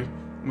up properly,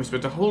 and we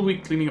spent a whole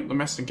week cleaning up the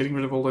mess and getting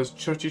rid of all those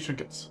churchy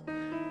trinkets.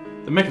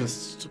 The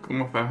mechanists took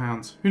them off our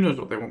hands. Who knows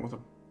what they want with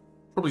them?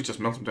 Probably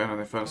just melt them down in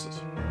their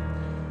furnaces.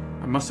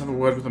 I must have a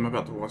word with them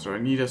about the water. I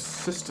need a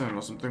cistern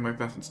or something like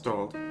that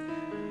installed.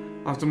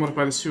 I'll have to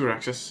modify the sewer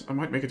access. I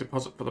might make a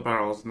deposit for the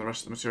barrels and the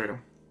rest of the material.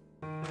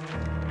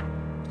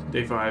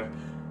 Day 5.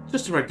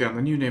 Just to write down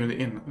the new name of the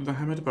inn, the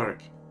Hammered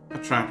Barrack. A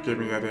tramp gave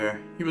me the idea.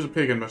 He was a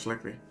pagan, most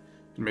likely.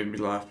 It made me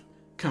laugh.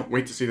 Can't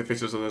wait to see the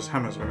faces of those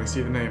hammers when they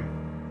see the name.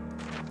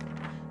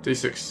 Day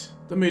 6.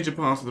 The major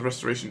part of the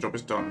restoration job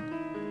is done.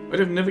 I'd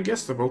have never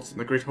guessed the bolts in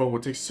the Great Hall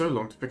would take so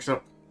long to fix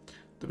up.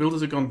 The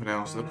builders are gone for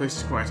now, so the place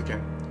is quiet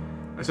again.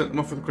 I sent them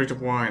off with a crate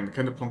of wine, the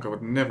kind of plonk I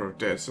would never have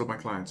dared sell my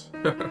clients.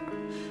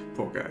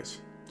 Poor guys.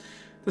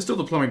 There's still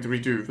the plumbing to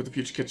redo for the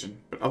future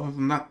kitchen, but other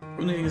than that,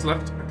 only things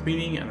left are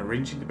cleaning and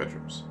arranging the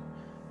bedrooms.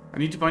 I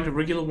need to find a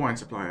regular wine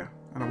supplier,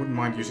 and I wouldn't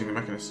mind using the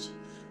mechanist.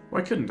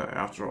 Why couldn't I,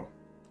 after all?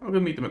 I'll go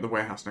meet them at the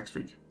warehouse next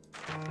week.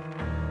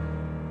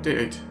 Day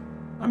 8.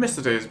 I miss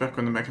the days back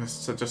when the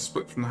mechanists had just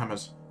split from the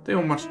Hammers. They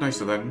were much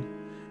nicer then.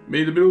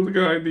 May the builder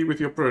guide thee with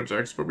your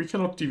projects, but we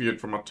cannot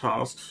deviate from our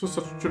tasks for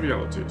such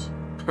trivialities.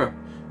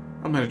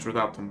 I'll manage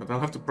without them, but they'll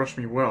have to brush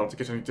me well to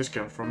get any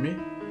discount from me.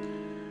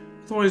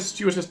 Otherwise,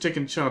 Stuart has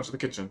taken charge of the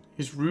kitchen.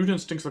 He's rude and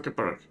stinks like a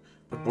barrack,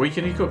 but boy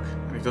can he cook,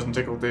 and he doesn't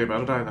take all day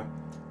about it either.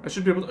 I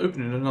should be able to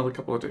open in another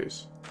couple of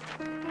days.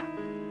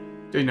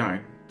 Day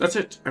 9. That's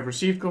it. I've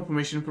received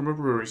confirmation from a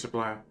brewery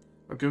supplier.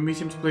 I'll go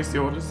meet him to place the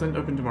orders, then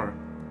open tomorrow.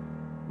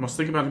 I must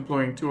think about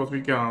employing 2 or 3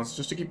 guards,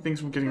 just to keep things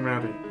from getting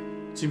rowdy.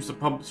 It seems the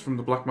pubs from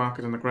the Black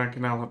Market and the Grand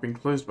Canal have been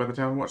closed by the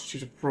town watch due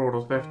to fraud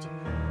or theft.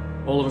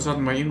 All of a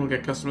sudden, my inn will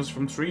get customers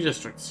from 3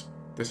 districts.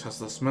 This has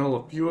the smell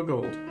of pure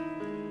gold.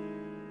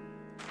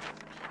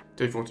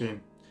 Day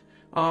 14.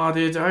 Ah,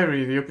 dear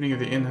diary, the opening of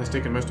the inn has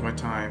taken most of my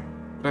time,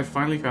 but I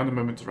finally found a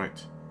moment to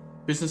write.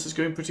 Business is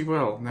going pretty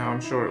well, now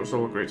I'm sure it was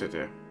all a great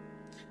idea.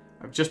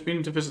 I've just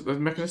been to visit the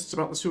mechanists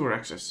about the sewer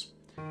access.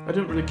 I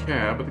don't really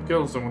care, but the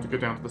girls don't want to go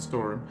down to the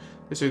storeroom.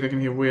 They say they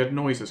can hear weird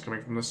noises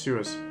coming from the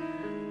sewers.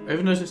 I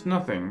have noticed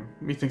nothing.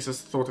 Methinks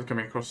it's the thought of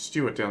coming across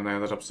Stuart down there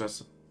that upsets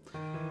them.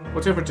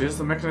 Whatever it is,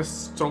 the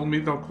mechanists told me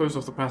they'll close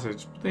off the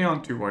passage, but they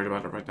aren't too worried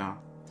about it right now.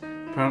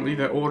 Apparently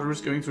their order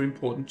is going through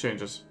important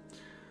changes.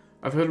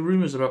 I've heard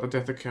rumours about the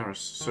death of Karis,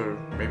 so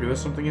maybe there's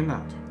something in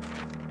that.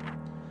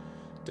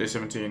 Day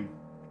 17.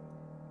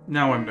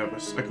 Now I'm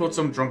nervous. I caught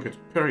some drunkard,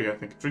 Perry I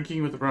think,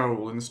 drinking with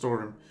Raoul in the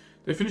storeroom.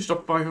 They finished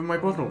up 5 of my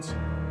bottles.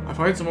 I've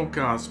hired some more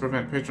guards to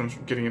prevent patrons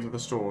from getting into the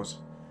stores.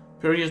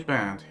 Perry is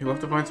banned. He'll have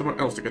to find someone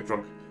else to get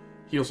drunk.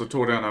 He also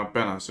tore down our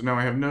banner, so now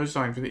I have no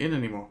sign for the inn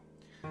anymore.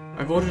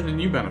 I've ordered a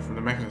new banner from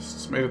the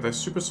mechanists, made of their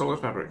super solid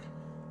fabric.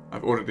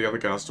 I've ordered the other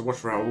guards to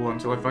watch Raoul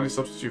until I find a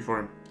substitute for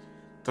him.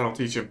 That'll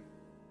teach him.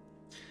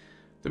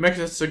 The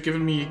mechanists have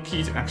given me a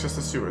key to access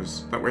the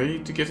sewers. That way,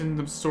 to get in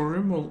the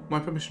storeroom, well, my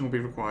permission will be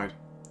required.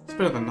 It's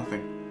better than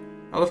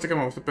nothing. I'll have to come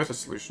up with a better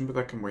solution, but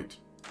that can wait.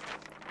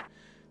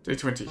 Day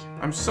 20.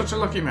 I'm such a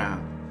lucky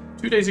man.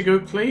 2 days ago,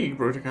 plague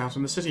broke out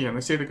in the city, and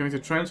they say they're going to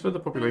transfer the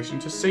population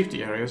to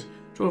safety areas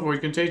to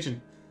avoid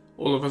contagion.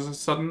 All of a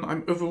sudden,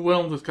 I'm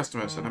overwhelmed with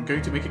customers, and I'm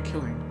going to make a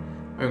killing.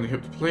 I only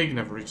hope the plague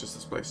never reaches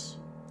this place.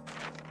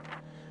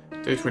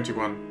 Day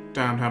 21.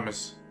 Damned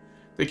Hammers.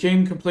 They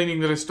came complaining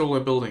that I stole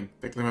their building.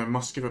 They claim I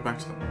must give it back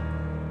to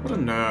them. What a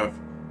nerve.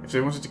 If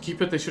they wanted to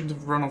keep it, they shouldn't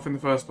have run off in the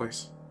first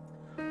place.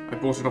 I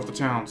bought it off the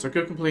town, so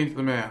go complain to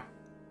the mayor.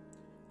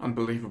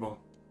 Unbelievable.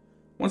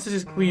 Once it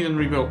is clean and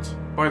rebuilt,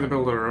 by the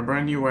builder, a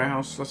brand new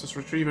warehouse, let us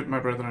retrieve it, my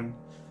brethren.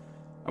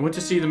 I went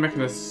to see the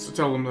mechanists to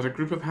tell them that a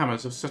group of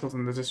hammers have settled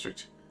in the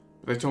district,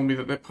 but they told me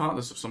that they're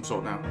partners of some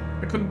sort now.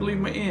 I couldn't believe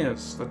my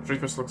ears. That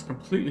Dreyfus looks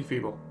completely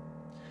feeble.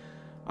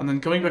 And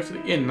then coming back to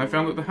the inn, I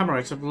found that the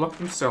Hammerites have locked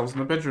themselves in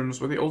the bedrooms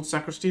where the old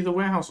sacristy of the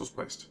warehouse was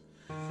placed.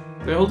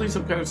 They're holding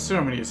some kind of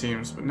ceremony, it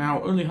seems, but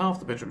now only half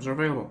the bedrooms are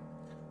available.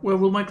 Where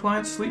will my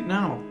clients sleep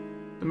now?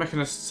 The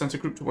mechanists sent a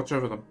group to watch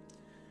over them.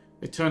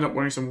 They turned up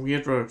wearing some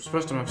weird robes.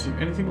 First time I've seen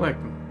anything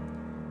like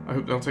them. I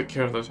hope they'll take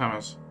care of those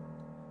hammers.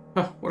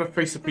 Huh, what a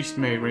face the priest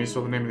made when he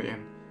saw the name of the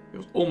inn. It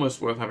was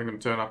almost worth having them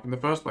turn up in the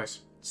first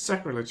place.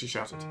 Sacrilege, he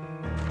shouted.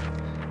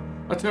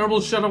 A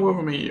terrible shadow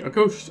over me! A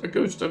ghost! A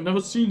ghost! I've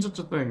never seen such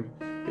a thing!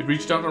 It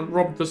reached out and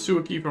robbed the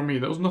sewer key from me.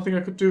 There was nothing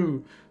I could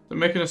do. The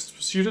mechanists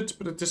pursued it,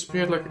 but it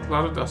disappeared like a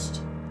cloud of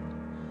dust.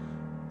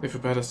 They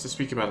forbade us to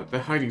speak about it.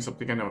 They're hiding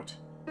something, I know it.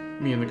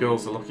 Me and the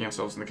girls are locking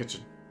ourselves in the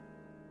kitchen.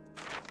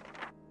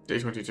 Day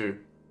 22.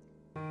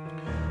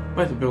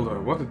 By the builder,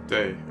 what a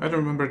day. I don't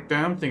remember a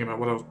damn thing about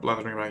what I was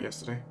blathering about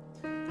yesterday.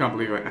 Can't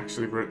believe I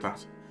actually wrote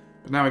that.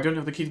 But now I don't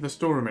have the key to the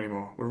storeroom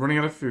anymore. We're running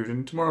out of food,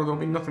 and tomorrow there'll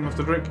be nothing left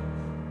to drink.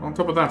 On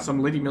top of that,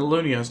 some Lady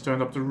Melonia has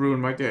turned up to ruin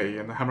my day,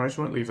 and the Hammerites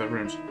won't leave their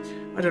rooms.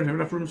 I don't have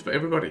enough rooms for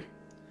everybody.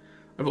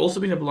 I've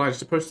also been obliged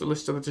to post a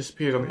list that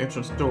disappeared on the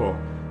entrance door.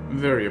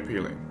 Very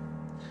appealing.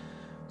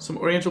 Some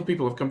Oriental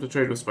people have come to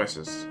trade with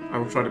spices. I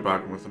will try to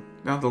bargain with them.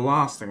 Now the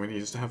last thing we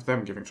need is to have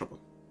them giving trouble.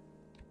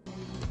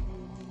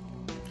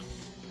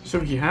 So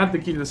he had the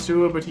key to the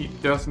sewer, but he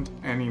doesn't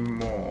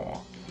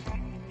anymore.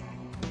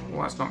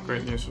 Well, that's not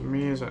great news for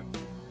me, is it?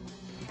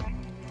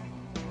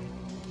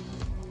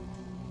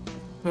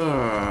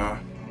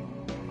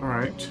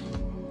 Alright.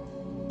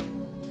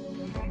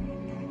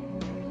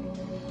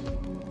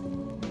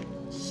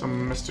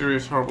 Some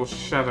mysterious, horrible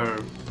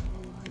shadow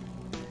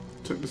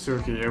took the sewer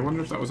key. I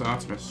wonder if that was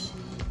Artemis.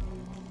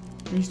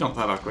 He's not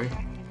that ugly.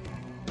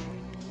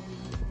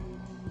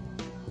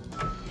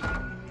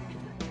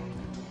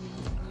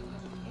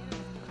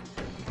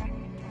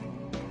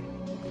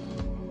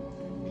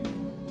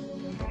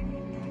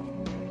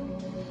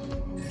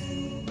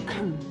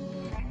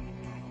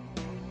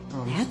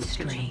 That's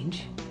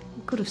strange.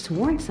 I could have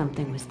sworn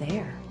something was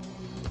there.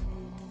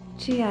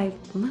 Gee, I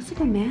must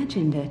have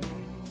imagined it.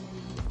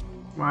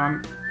 Come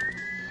on.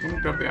 Let me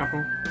grab the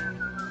apple.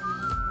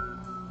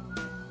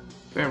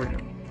 There we go.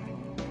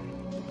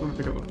 Let me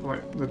pick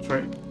up the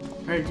tray.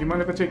 Hey, do you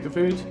mind if I take the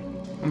food?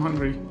 I'm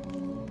hungry.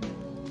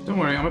 Don't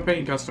worry, I'm a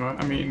paying customer.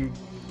 I mean,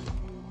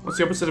 what's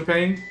the opposite of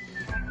paying?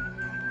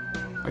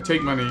 I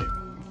take money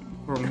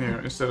from here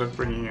instead of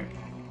bringing it.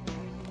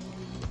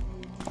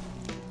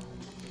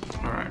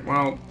 Alright,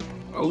 well,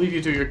 I'll leave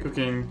you to your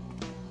cooking.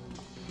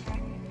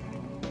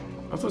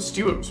 I thought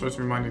Stuart was supposed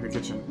to be minding the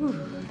kitchen. Ooh,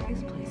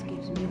 this place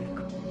gives me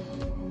the...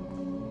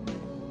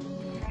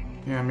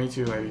 Yeah, me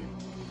too, lady.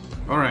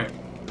 Alright.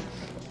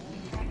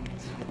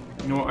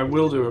 You know what, I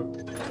will do a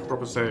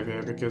proper save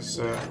here because,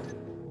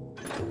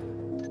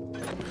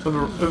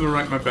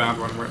 overwrite my bad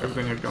one where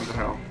everything had gone to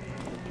hell.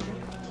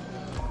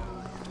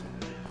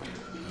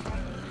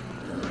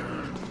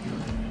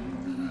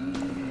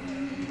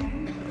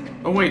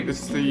 Oh wait,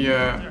 this is the,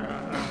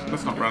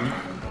 let's not run.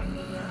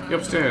 The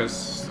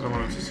upstairs that I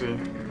wanted to see.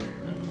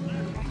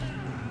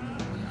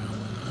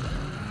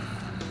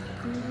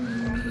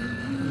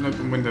 An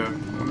open window.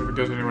 I wonder if it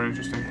goes anywhere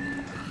interesting.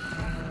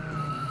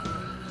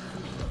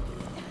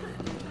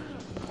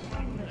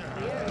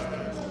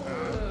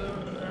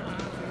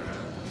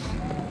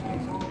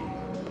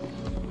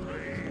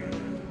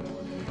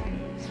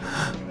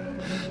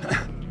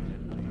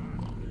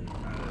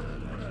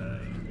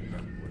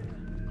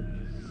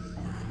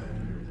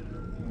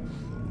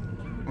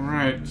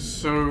 Alright,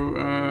 so,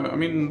 I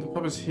mean, the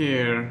pub is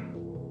here.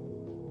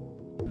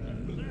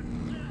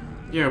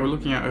 Yeah, we're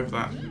looking out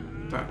over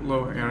that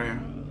lower area.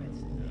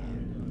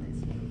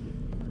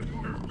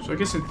 So I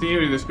guess in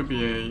theory this could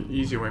be an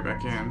easier way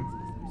back in.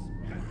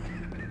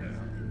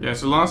 Yeah,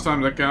 so last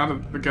time the guard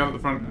at the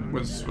front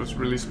was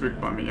really spooked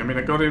by me. I mean,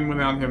 I got in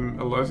without him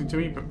alerting to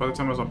me, but by the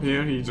time I was up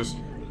here, he just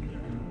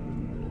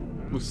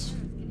was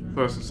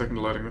first and second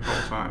alerting the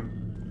whole time.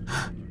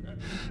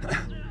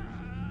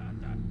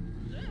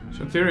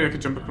 So in theory I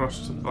could jump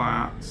across to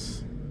that.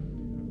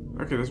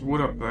 Okay, there's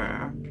wood up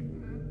there.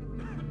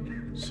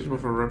 Suitable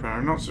for a rope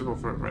arrow. Not suitable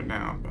for it right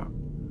now, but...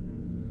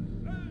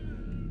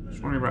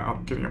 Just wondering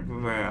about getting up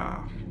there.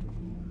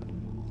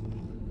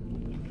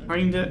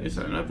 Behind it, is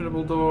that an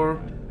openable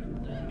door?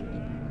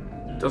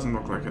 It doesn't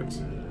look like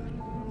it.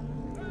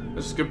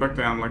 Let's just go back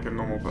down like a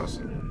normal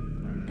person.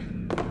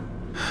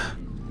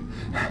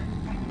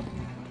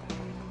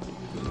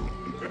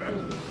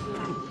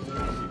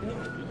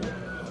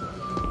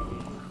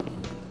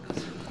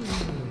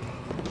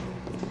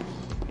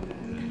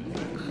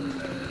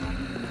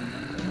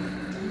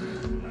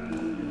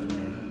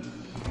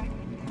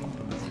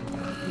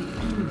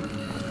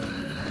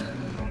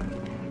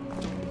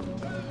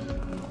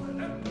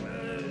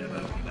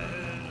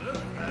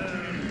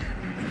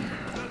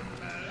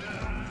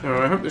 So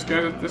I hope this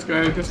guy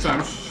this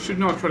time should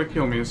not try to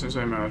kill me as soon as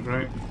I emerge,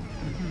 right?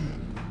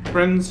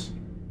 Friends,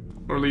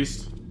 or at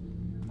least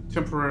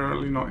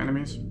temporarily not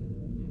enemies.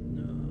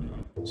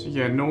 So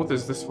yeah, north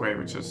is this way,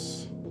 which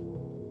is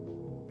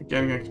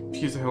again gonna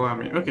confuse the hell out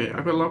of me. Okay,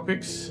 I've got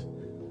lockpicks.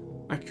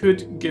 I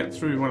could get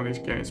through one of these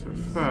gates, but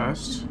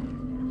first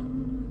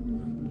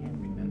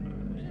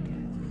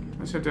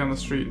let's head down the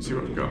street and see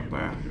what we've got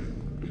there.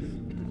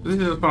 This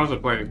is as far as I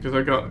played, because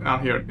I got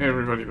out here,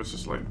 everybody was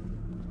just like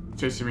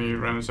chasing me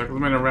around in circles.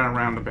 I mean, I ran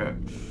around a bit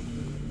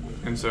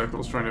in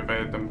circles trying to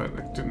evade them, but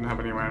I didn't have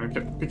anywhere, and I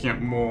kept picking up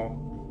more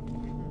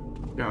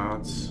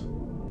guards.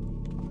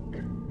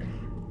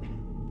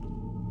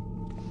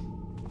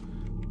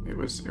 It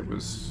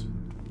was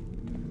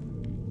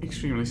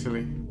extremely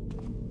silly.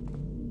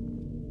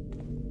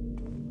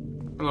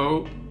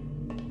 Hello?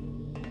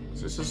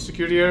 Is this a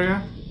security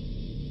area?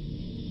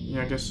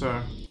 Yeah, I guess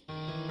so.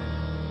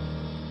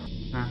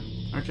 Ah,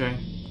 okay.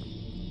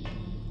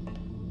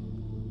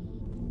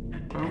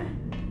 Oh.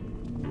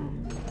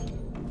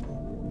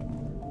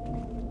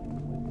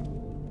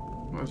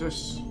 What is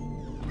this?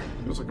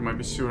 Feels like it might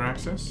be sewer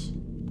access.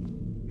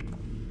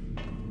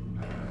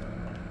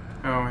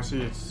 Oh, I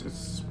see.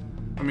 It's.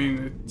 I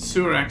mean, it's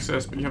sewer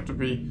access, but you have to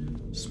be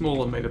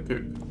small and made of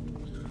poop.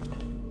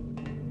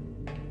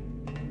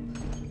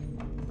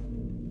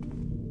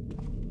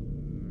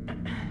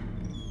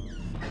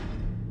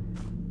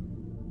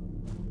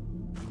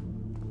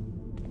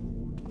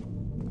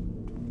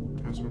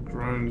 There's some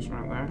groans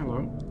right there.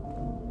 Hello.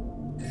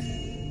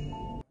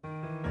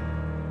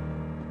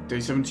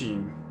 Day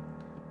 17.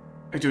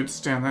 I don't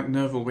stand that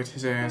Nerval with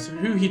his airs.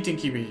 Who he'd think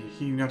he be?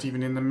 He not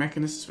even in the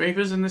Mechanist's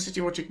favours, and the City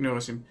Watch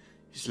ignores him.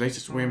 His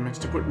latest whim is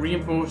to put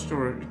reinforced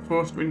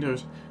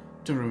windows.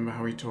 Don't remember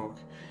how he talk.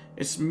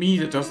 It's me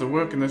that does the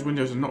work, and those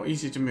windows are not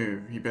easy to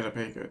move. He better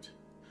pay good.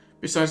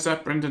 Besides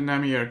that, Brenda and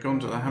Nami are gone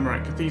to the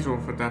Hammerite Cathedral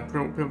for that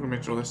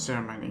pilgrimage or the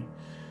ceremony.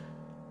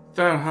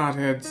 They're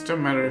hardheads.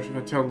 Don't matter if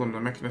I tell them the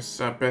Mechanists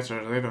are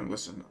better, they don't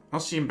listen. I'll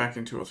see him back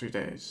in 2 or 3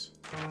 days.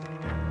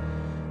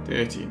 Day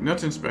 18.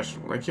 Nothing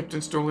special. I kept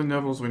installing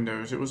Nerval's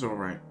windows. It was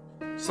alright.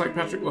 It's like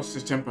Patrick lost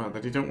his temper,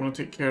 that he don't want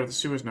to take care of the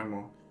sewers no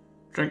more.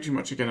 Drank too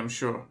much again, I'm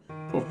sure.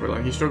 Poor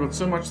fella, he struggled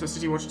so much the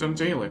City Watch done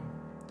jail him.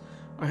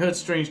 I heard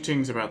strange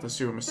things about the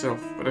sewer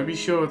myself, but I'd be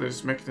sure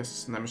there's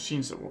mechanists and their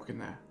machines that walk in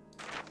there.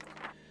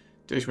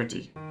 Day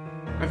 20.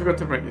 I forgot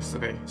to write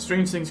yesterday.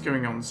 Strange things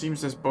going on.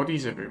 Seems there's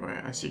bodies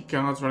everywhere. I see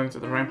guards running to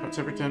the ramparts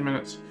every 10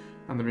 minutes,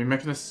 and there'll be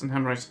mechanists and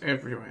Hammerites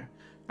everywhere.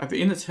 At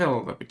the inn at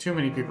hell, there'll be too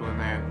many people in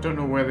there. Don't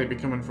know where they be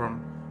coming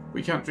from.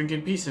 We can't drink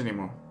in peace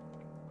anymore.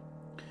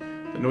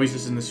 The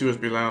noises in the sewers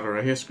be louder.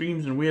 I hear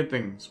screams and weird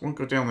things. Won't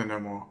go down there no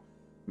more.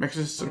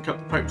 Mechanists have cut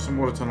the pipes and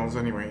water tunnels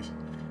anyways.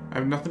 I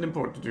have nothing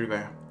important to do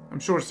there. I'm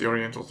sure it's the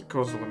Orientals that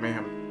caused all the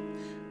mayhem.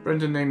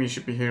 Brenda and Amy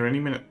should be here any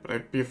minute, but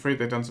I'd be afraid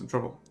they've done some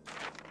trouble.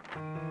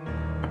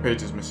 A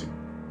page is missing.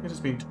 It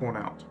has been torn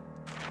out.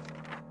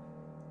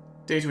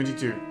 Day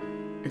 22.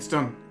 It's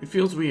done. It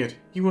feels weird.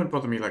 He won't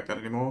bother me like that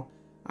anymore.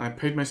 And I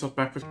paid myself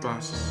back with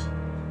glasses.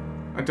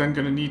 I'm done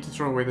gonna need to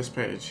throw away this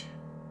page.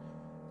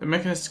 The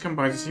mechanists come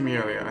by to see me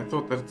earlier. I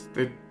thought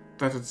that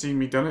had seen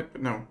me done it,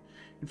 but no.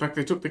 In fact,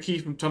 they took the key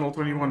from Tunnel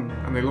 21,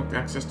 and they locked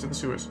access to the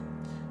sewers.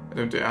 I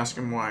don't dare ask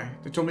them why.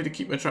 They told me to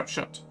keep my trap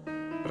shut.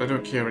 But I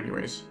don't care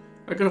anyways.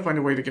 I gotta find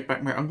a way to get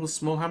back my uncle's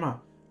small hammer.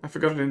 I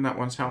forgot it in that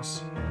one's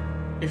house.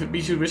 If it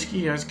be too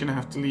risky, I was gonna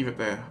have to leave it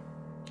there.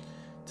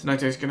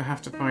 Tonight I was gonna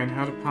have to find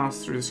how to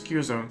pass through the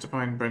secure zone to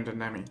find Brenda and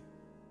Nami.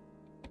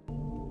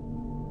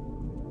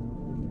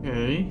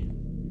 Okay.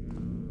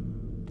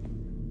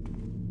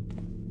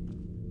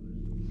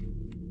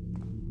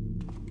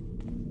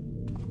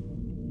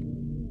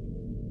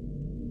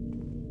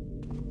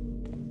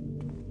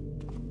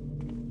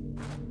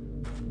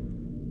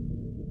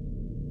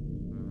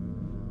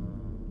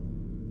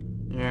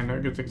 Yeah,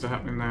 no good things are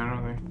happening there,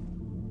 are they?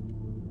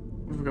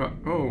 What have we got?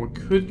 Oh, we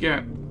could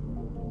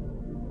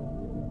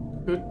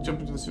jump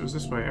into the sewers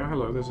this way. Oh,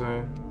 hello, there's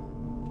a...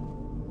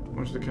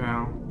 Onto the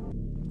canal.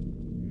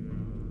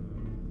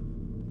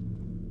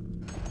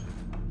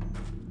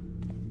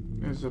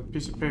 There's a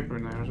piece of paper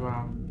in there as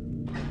well.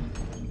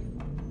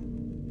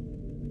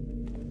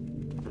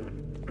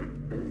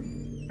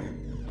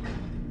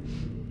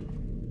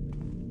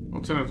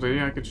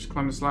 Alternatively, I could just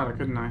climb this ladder,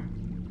 couldn't I?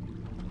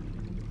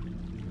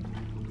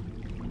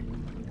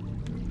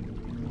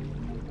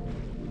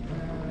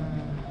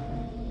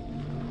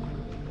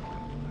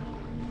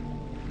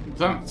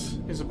 That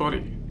is a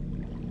body.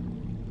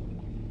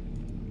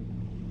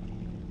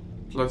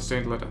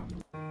 Blood-stained letter.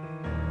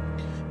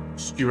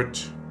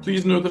 Stuart,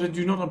 please know that I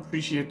do not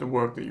appreciate the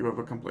work that you have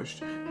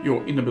accomplished.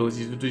 Your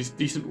inability to do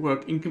decent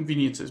work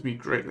inconveniences me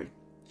greatly.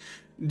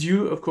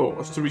 Due, of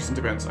course, to recent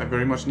events, I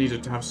very much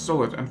needed to have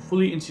solid and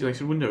fully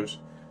insulated windows.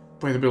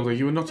 By the builder,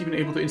 you were not even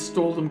able to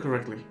install them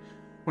correctly.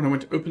 When I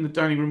went to open the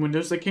dining room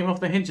windows, they came off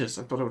the hinges.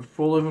 I thought I would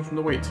fall over from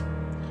the weight.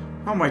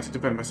 How am I to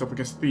defend myself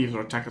against thieves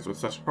or attackers with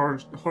such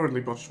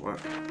horridly botched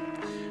work?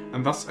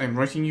 And thus, I am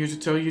writing you to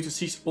tell you to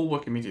cease all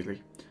work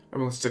immediately. I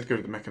will instead go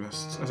to the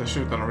mechanists, as I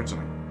should have done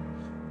originally.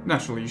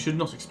 Naturally, you should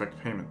not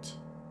expect payment.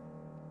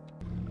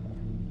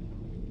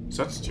 Is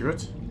that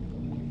Stuart?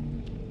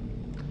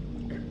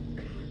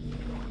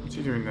 What's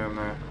he doing down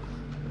there?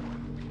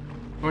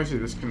 Oh, I see,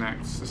 this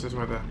connects. This is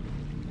where the...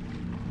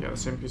 Yeah, the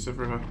same piece of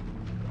river.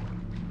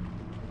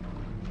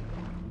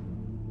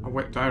 A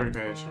wet diary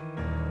page.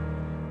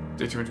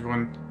 Day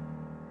 21.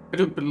 I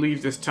don't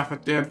believe this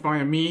Taffet dared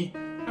fire me,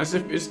 as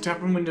if his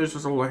tapping windows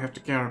was all I have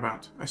to care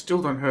about. I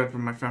still don't heard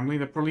from my family,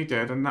 they're probably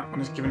dead, and that one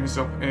has given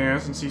himself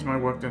airs and sees my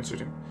work don't suit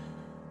him.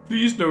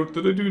 Please note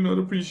that I do not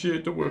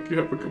appreciate the work you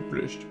have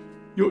accomplished.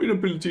 Your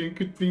inability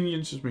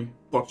inconveniences me.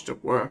 Botched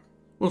up work.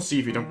 We'll see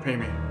if you don't pay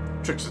me.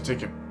 Tricks are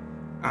taken.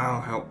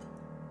 I'll help.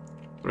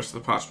 The rest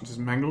of the parchment is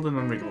mangled and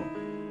unreadable.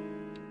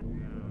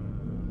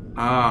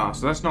 Ah,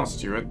 so that's not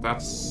Stuart.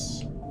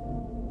 That's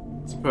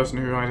the person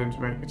who hired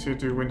him to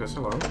do windows.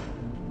 Hello.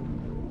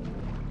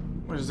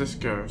 Where does this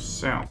go?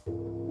 South.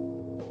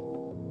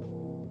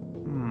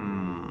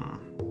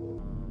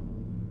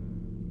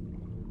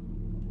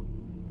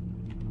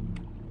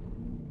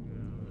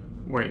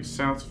 Wait,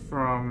 south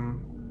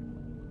from...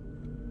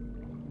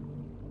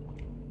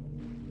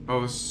 Oh,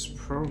 this is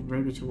probably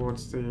maybe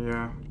towards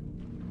the,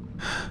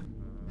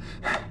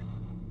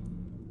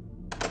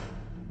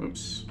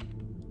 Oops.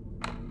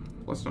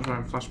 Let's not try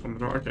and flash bomb the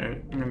door.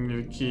 Okay, I'm gonna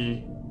need a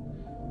key.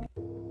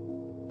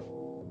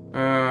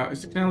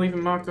 Is the canal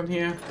even marked on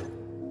here?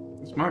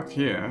 It's marked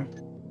here.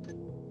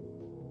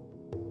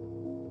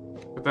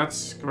 But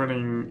that's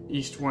running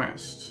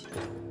east-west.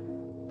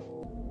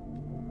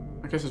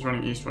 I guess it's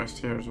running east-west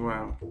here as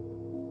well.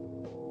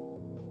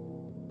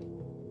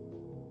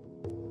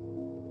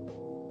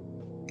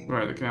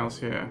 Right, the canal's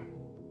here.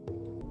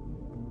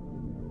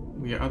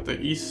 We are at the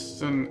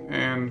eastern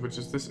end, which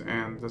is this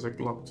end. There's a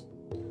locked...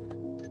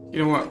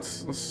 You know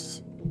what?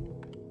 Let's...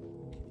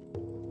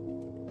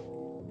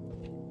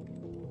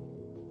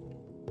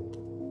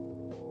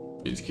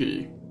 Use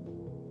key.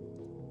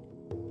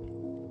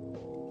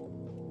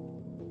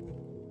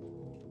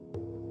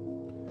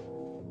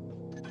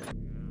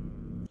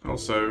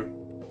 Also...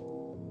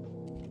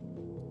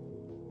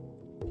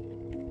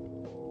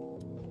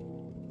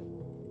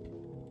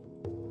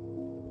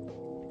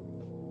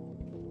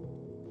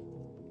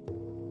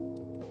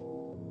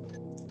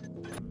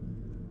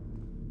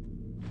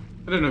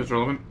 I don't know if it's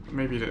relevant.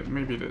 Maybe it is.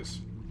 Maybe it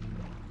is.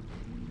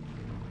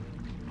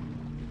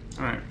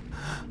 Alright.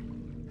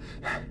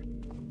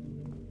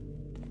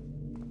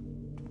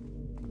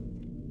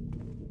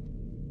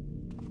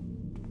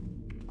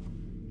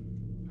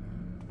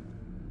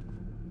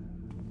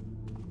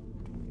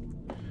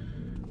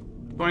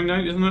 Fine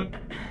night, isn't it?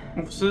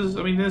 Officers?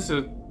 I mean, there's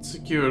a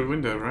secured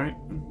window, right?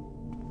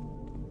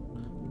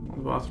 On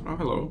the bathroom. Oh,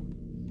 hello.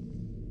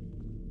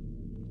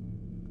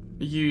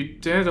 Are you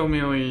dead or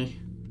merely...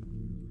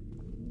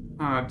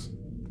 had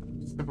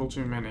several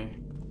too many?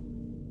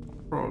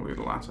 Probably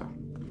the latter.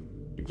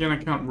 Again, I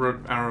can't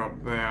rope arrow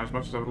up there as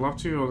much as I would love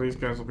to, or these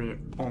guys will be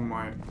on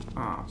my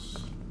ass.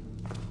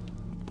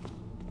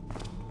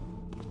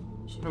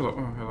 So, hello.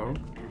 Oh, hello.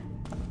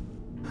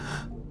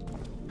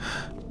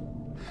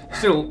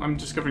 Still, I'm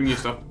discovering new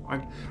stuff.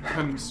 I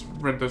hadn't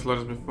read those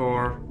letters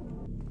before.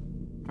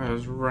 I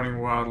was running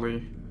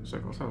wildly.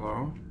 Circles,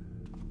 hello.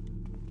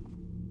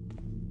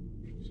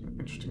 It's an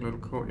interesting little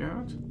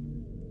courtyard.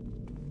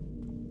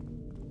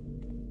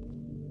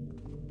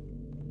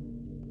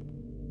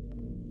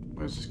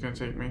 Where's this going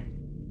to take me?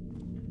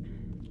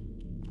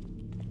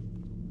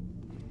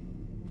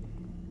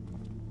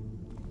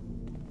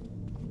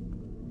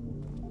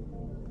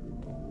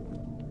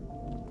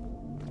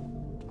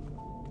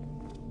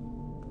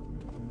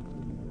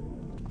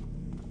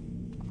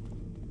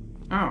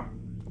 Oh.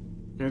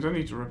 Okay, I don't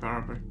need to rip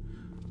Arabic.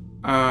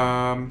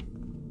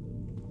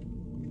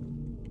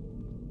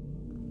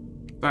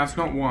 That's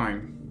not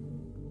wine.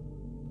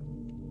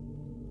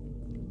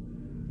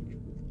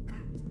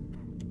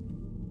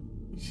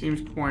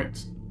 Seems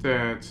quite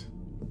dead.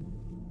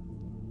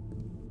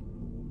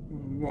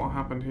 What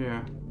happened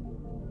here?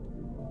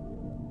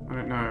 I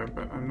don't know,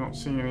 but I'm not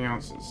seeing any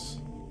answers.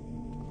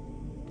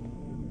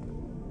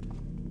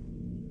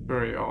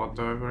 Very odd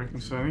though, very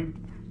concerning.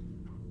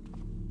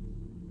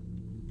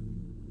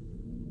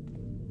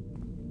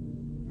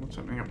 What's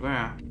happening up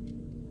there?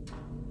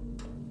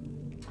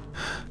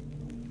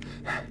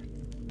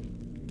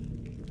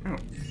 Oh.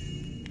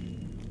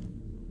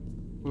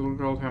 Little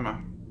gold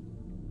hammer.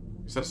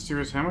 Is that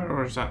Stuart's hammer,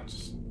 or is that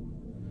just...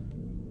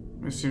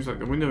 It seems like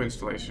the window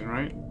installation,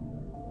 right?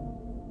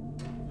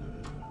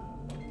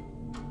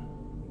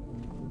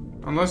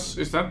 Unless,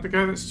 is that the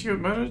guy that Stuart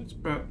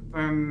murdered? But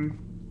then,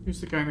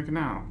 who's the guy in the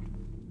canal?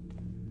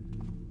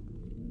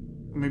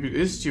 Or maybe it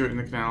is Stuart in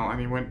the canal and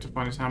he went to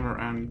find his hammer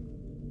and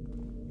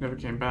never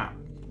came back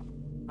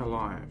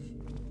alive.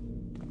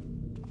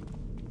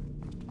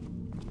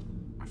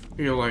 I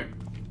feel like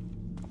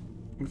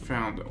we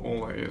found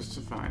all there is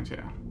to find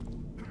here.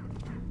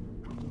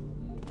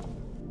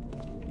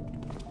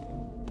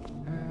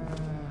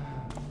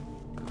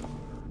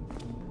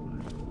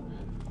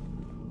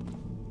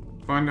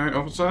 Fine night,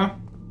 officer.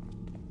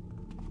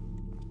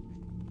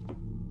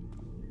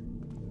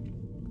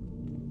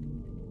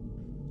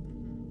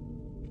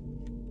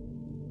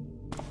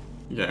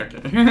 Yeah,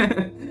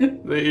 okay.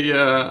 They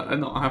are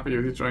not happy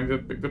with you trying to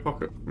pick the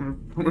pocket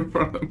from in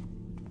front of them.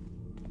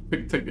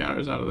 Take the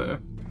arrows out of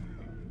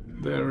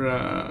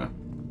their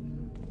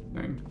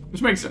thing.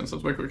 Which makes sense,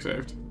 that's why quick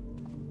saved.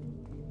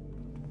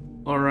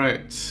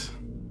 Alright.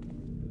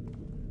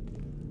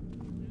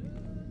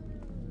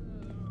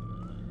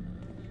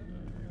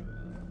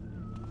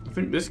 I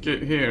think this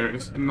gate here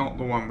is not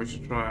the one we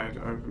should try to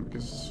open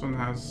because this one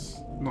has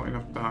not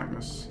enough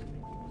darkness.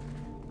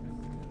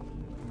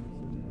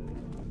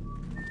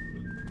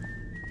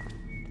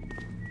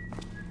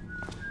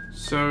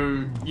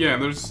 So yeah,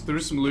 there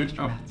is some loot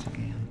up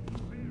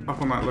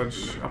on that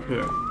ledge up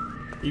here.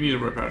 You need a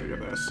rope out to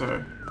get there.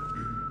 So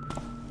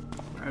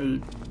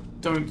I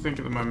don't think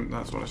at the moment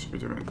that's what I should be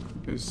doing.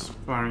 Is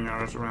firing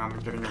arrows around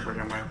and getting a rig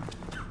away.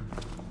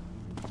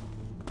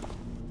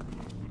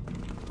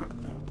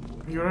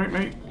 Are you alright,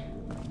 mate?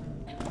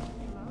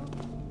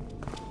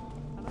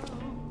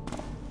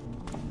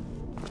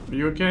 Are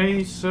you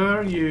okay,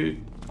 sir? You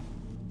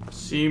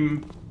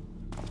seem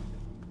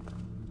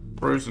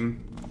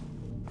frozen.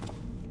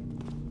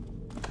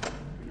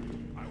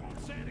 I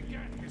won't say it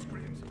again, he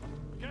screams.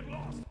 Get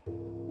lost.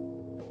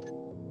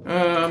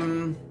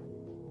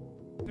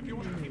 If you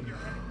want to keep your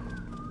head.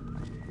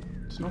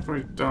 It's not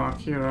very dark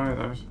here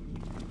either.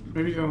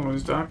 Maybe the other one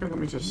is darker. Let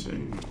me just see.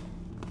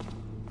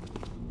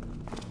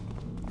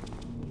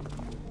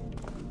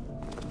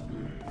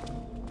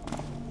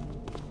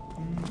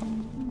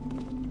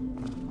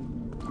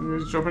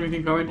 Did you drop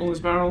anything valuable in this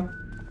barrel?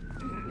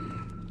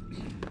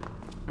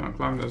 Can't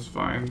climb those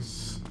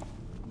vines.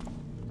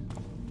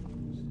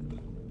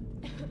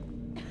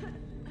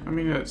 I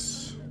mean,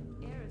 it's...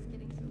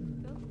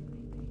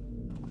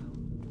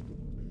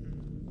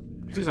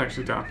 It is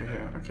actually darker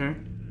here, okay.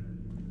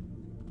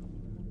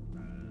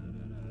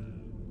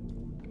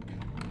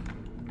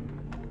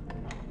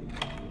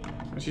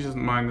 She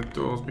doesn't mind the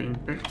doors being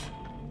picked.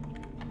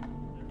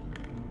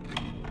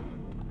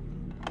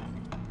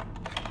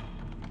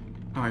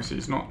 Oh, I see,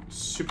 it's not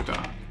super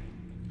dark.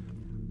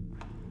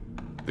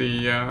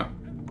 The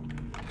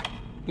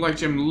light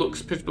gem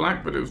looks pitch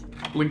black, but it was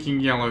blinking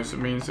yellow, so it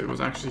means it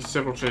was actually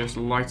several shades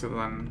lighter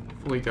than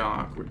fully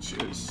dark, which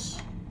is...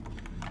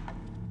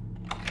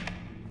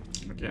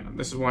 Again,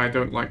 this is why I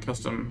don't like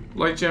custom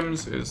light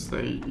gems, is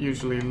they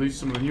usually lose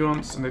some of the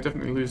nuance, and they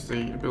definitely lose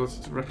the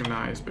ability to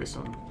recognize based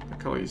on the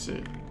color you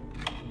see.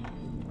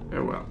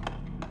 Oh well.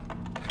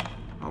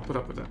 I'll put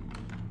up with it.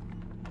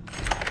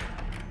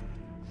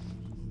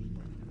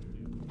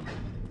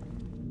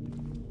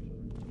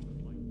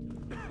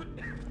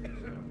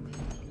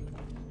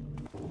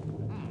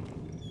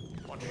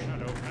 What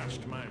shadow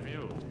passed my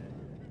view?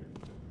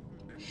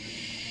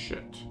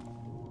 Shit.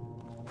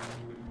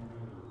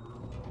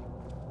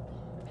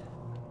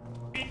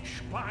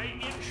 Inch by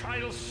inch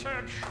I'll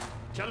search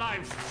till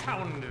I've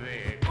found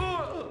thee.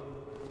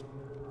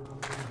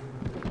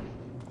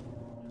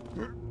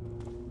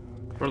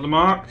 For the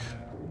mark.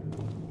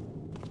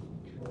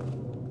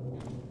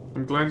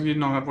 I'm glad you did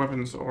not have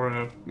weapons or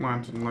a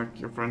lantern like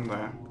your friend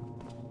there.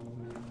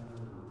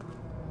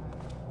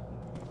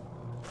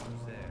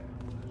 Who's there?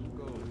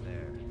 Go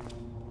there.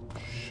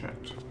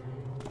 Shit.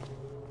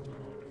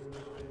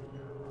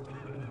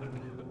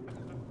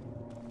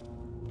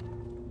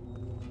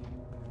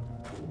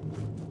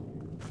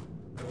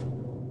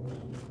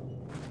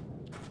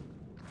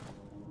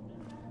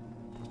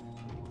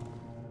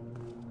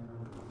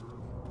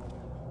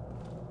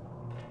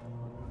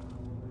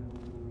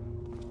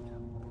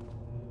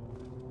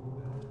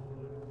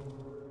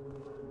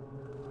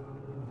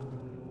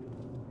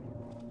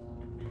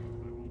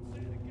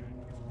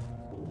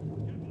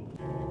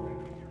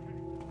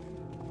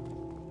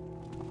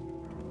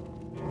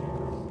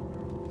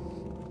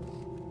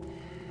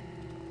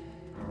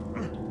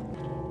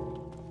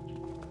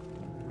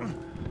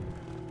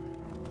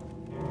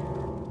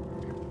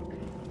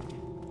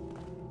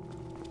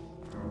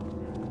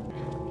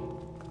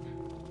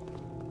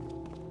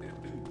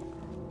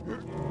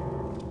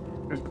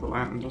 Goes with the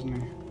lantern, doesn't he?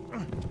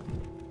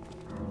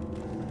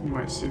 You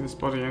might see this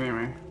body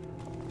anyway.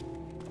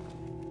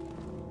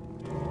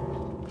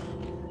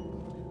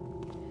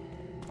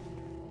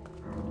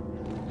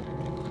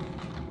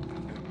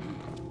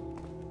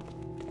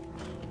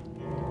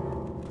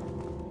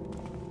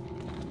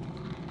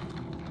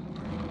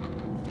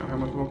 I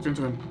almost walked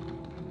into him.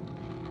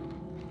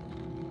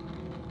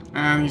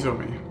 And he's on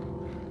me.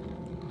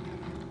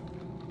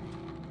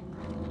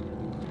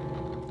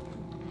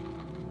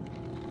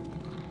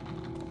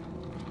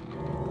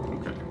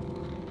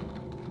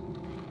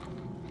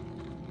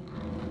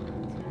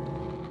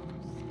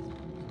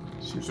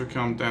 Seems to have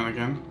calmed down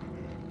again.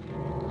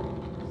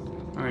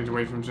 I need to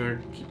wait for him to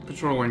keep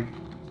patrolling.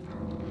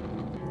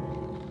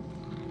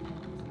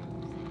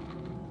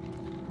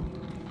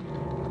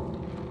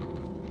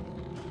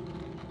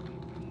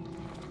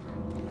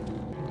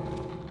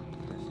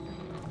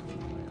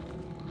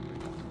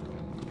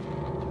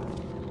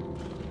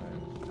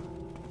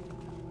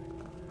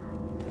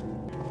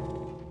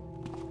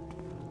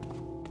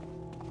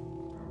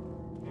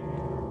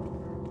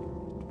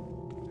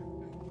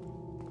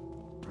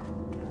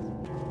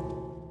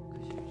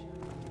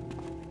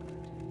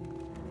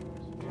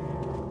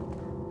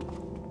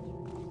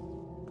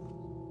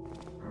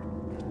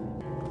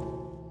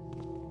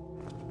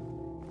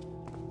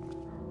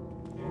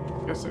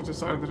 Guess I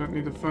decided I don't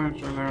need the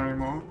furniture there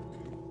anymore.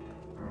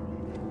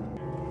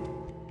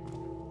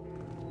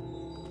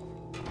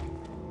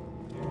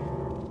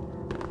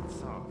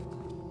 Soft.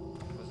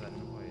 What was that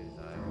noise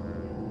I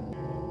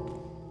heard?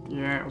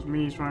 Yeah, it was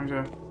me trying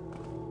to...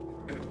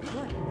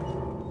 What?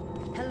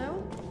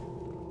 Hello?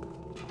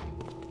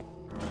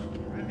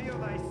 Reveal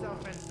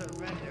thyself and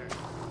surrender.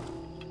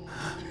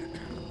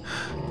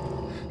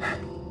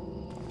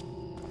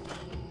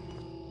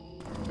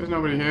 There's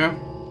nobody here.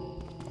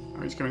 Oh,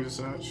 he's coming to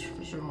search,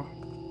 for sure.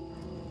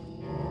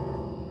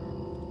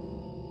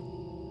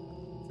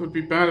 It would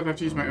be bad if I have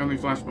to use my only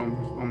flash bomb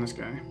on this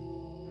guy.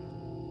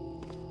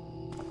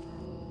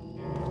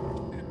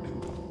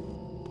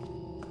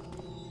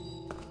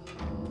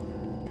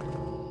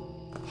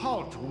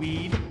 Halt,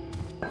 weed!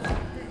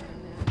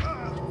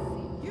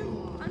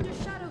 You, under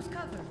Shadow's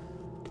cover.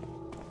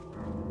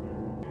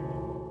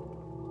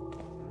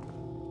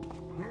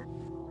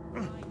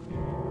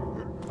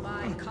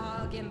 By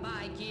cog and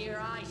by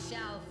gear I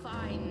shall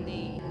find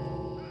thee.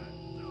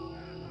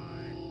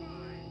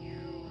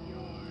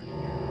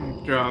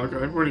 Oh god, I've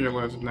got everybody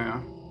alerted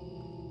now.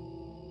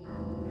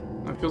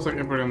 It feels like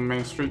everybody on the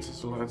main streets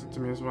is alerted to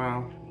me as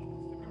well.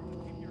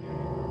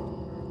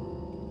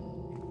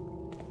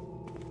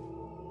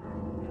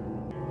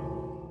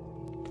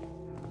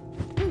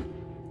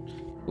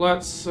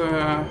 Let's,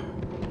 Sister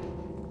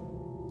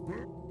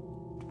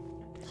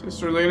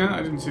Elena?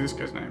 I didn't see this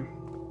guy's name.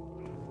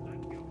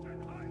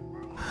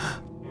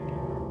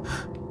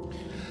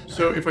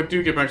 So if I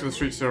do get back to the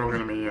streets, they're all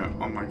going to be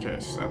on my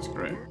case. That's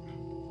great.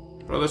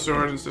 Brother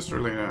Sword and Sister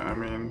Elena, I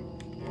mean...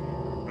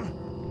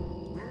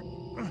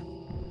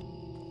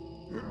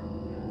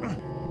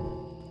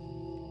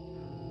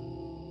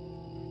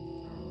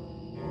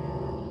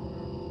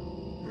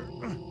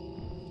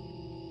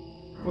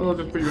 Well, I'll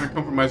just put you in a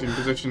compromising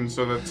position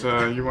so that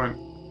you won't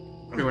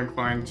feel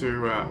inclined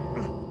to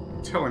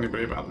tell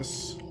anybody about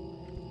this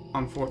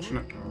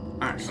unfortunate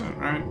accident,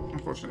 right?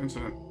 Unfortunate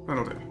incident.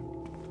 That'll do.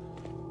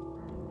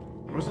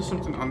 Was there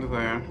something under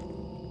there?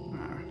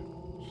 No,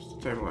 just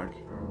a table leg.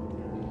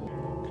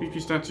 Creepy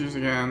statues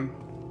again.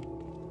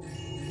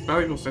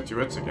 Valuable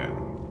statuettes again.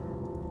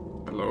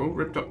 Hello,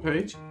 ripped up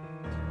page.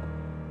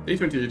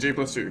 A20,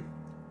 J+2.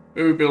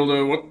 O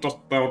builder, what dost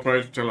thou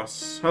try to tell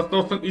us? Hast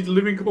thou sent these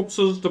living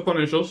corpses to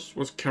punish us?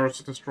 Was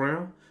Karas a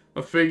destroyer?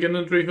 Are Fagin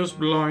and Dreyfus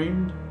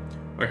blind?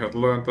 I had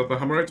learned that the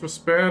Hammerites were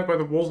spared by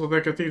the walls of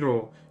their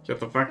cathedral, yet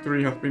the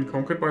factory hath been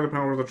conquered by the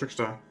power of the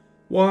trickster.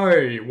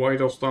 Why? Why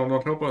dost thou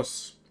not help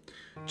us?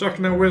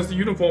 Jack now wears the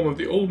uniform of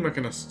the old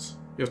mechanists.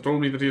 He has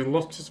told me that he has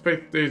lost his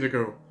faith days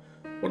ago.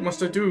 What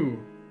must I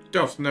do?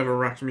 Dost never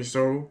racked me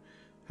so.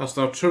 Hast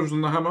thou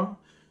chosen the hammer?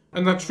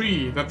 And that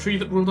tree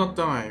that will not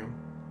die.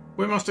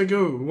 Where must I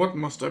go? What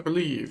must I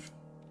believe?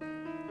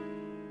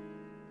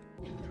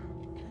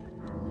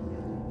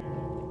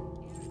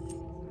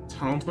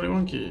 Town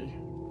 21 key.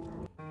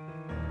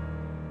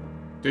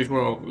 Day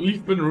 12.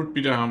 Leaf and root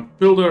be damned.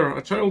 Builder,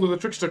 a child of the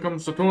trickster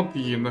comes to taunt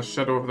thee in the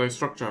shadow of thy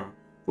structure.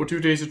 For 2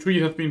 days a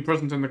tree hath been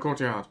present in the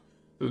courtyard.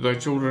 Though thy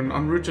children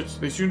unroot it,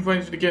 they soon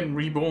find it again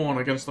reborn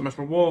against the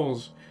metal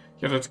walls.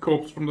 Yet its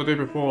corpse from the day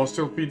before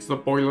still feeds the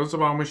boilers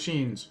of our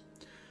machines.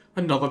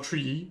 Another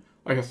tree?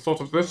 I have thought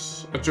of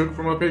this, a joke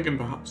from a pagan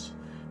perhaps.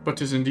 But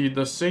 'tis indeed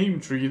the same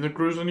tree that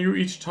grows anew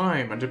each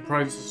time, and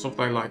deprives us of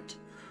thy light.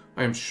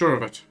 I am sure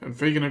of it, and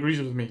Fagin agrees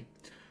with me.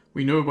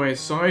 We know by its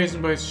size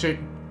and by its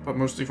shape, but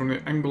mostly from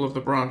the angle of the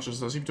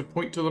branches that seem to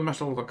point to the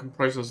metal that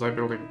comprises thy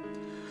building.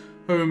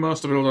 O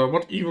Master Builder,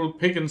 what evil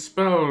pagan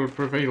spell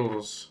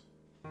prevails?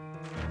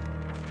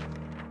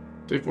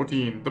 Day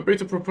 14. The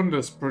Beta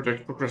Profundus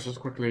project progresses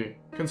quickly.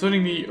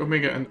 Concerning the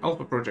Omega and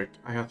Alpha project,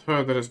 I have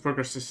heard that its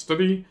progress is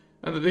steady,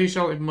 and that they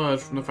shall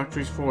emerge from the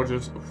factory's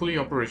forges fully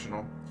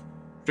operational.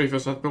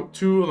 Dreyfus hath built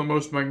 2 of the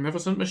most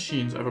magnificent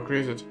machines ever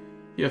created.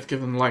 He hath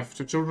given life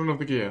to children of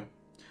the gear.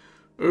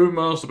 O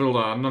Master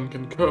Builder, none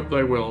can curb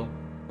thy will.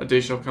 A day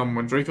shall come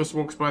when Dreyfus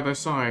walks by thy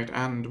side,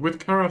 and,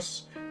 with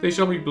Karas, they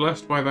shall be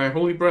blessed by thy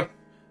holy breath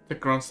that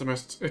grants them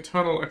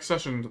eternal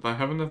accession to the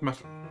heaven of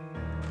metal.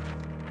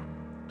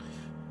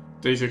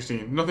 Day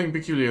 16. Nothing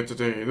peculiar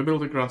today. The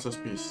Builder grants us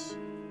peace.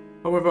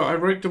 However, I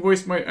write to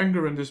voice my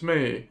anger and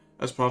dismay.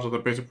 As part of the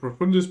Beta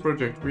Profundus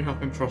project, we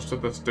have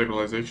entrusted the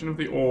stabilization of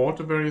the ore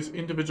to various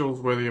individuals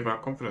worthy of our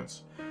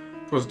confidence.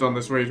 'Twas done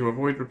this way to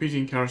avoid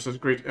repeating Karas's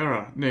great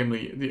error,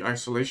 namely, the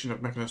isolation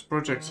of Mechanist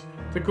projects,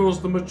 that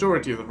caused the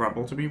majority of the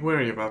rabble to be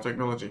wary of our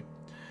technology.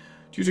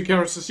 Due to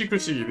Karas's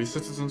secrecy, the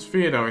citizens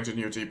feared our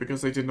ingenuity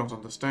because they did not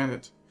understand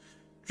it.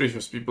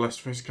 Dreyfus be blessed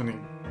for his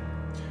cunning.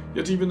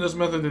 Yet even this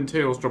method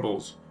entails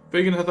troubles.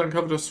 Fagin hath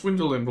uncovered a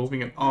swindle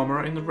involving an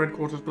armourer in the Red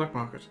Quarter's black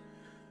market.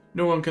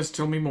 No one can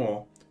tell me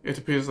more. It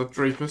appears that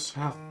Dreyfus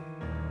hath...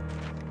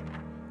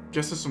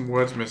 Guess there's some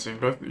words missing,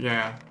 but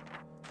yeah.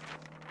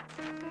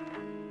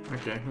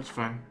 Okay, that's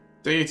fine.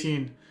 Day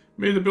 18.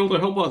 May the Builder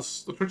help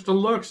us. The trickster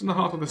lurks in the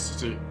heart of this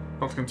city.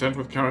 Not content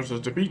with Karas's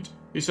defeat,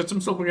 he sets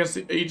himself against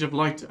the Age of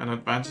Light and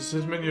advances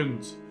his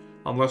minions.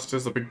 Unless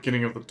 'tis the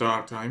beginning of the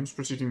Dark Times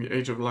preceding the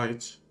Age of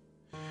Light.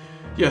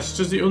 Yes,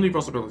 'tis the only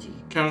possibility.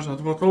 Karas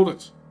hath foretold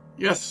it.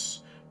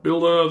 Yes!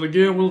 Builder, the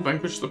gear will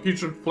vanquish the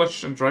putrid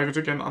flesh and drive it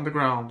again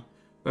underground.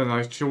 Then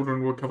thy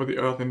children will cover the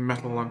earth in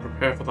metal and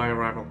prepare for thy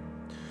arrival.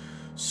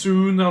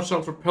 Soon thou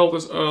shalt repel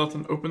this earth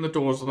and open the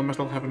doors of the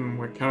metal heaven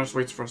where Karas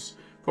waits for us,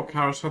 for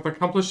Karas hath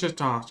accomplished his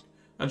task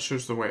and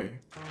shows the way.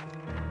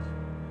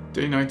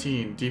 Day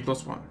 19,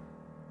 D+1.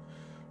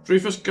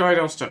 Dreyfus, guide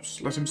our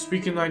steps. Let him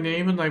speak in thy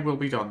name, and thy will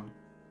be done.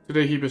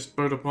 Today he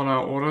bestowed upon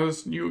our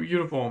orders new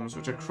uniforms,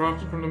 which are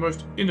crafted from the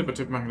most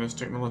innovative Magnus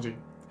technology.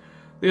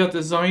 They are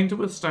designed to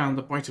withstand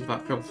the bite of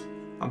that filth,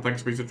 and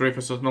thanks be to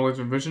Dreyfus's knowledge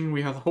and vision,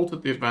 we have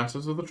halted the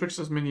advances of the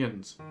trickster's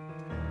minions.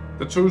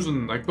 The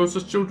Chosen, thy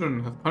closest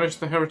children, hath punished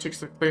the heretics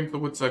that claimed the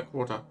Woodside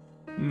Quarter.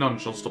 None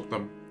shall stop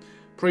them.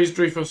 Praise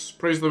Dreyfus,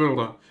 praise the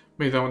Builder.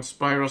 May thou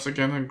inspire us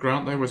again and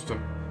grant thy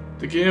wisdom.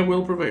 The gear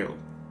will prevail.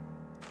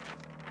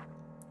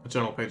 A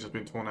journal page has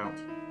been torn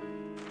out.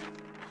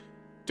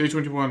 Day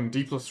 21,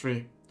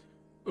 D+3.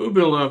 O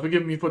Builder,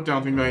 forgive me for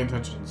doubting thy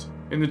intentions.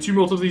 In the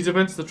tumult of these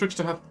events, the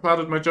trickster hath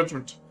clouded my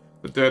judgment.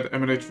 The dead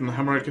emanate from the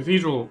Hammerite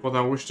Cathedral, for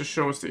thou wish to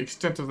show us the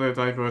extent of their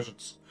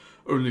divergence.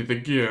 Only the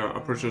gear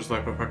approaches thy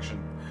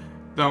perfection.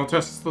 Thou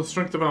testest the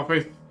strength of our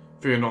faith.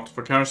 Fear not,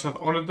 for Karis hath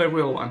honoured thy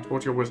will and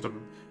taught your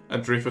wisdom,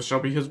 and Dreyfus shall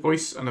be his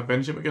voice and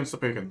avenge him against the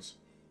pagans.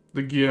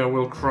 The gear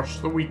will crush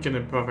the weak and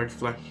imperfect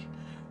flesh.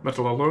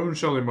 Metal alone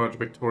shall emerge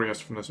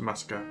victorious from this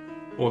massacre,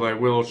 or thy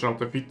will shall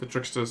defeat the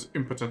trickster's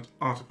impotent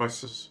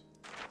artifices.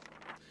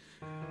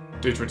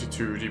 Day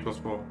 22,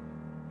 D+4.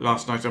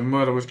 Last night a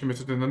murder was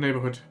committed in the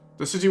neighbourhood.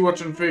 The City Watch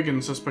and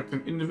Fagin suspect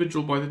an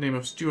individual by the name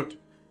of Stuart,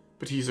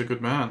 but he is a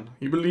good man.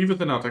 He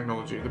believeth in our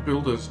technology, the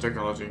Builder's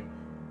technology.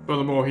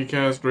 Furthermore, he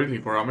cares greatly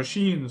for our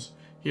machines.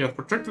 He hath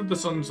protected the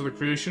sons of the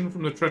creation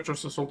from the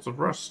treacherous assaults of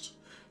rust.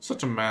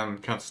 Such a man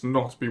canst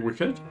not be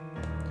wicked.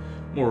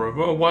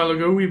 Moreover, a while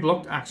ago we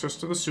blocked access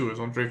to the sewers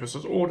on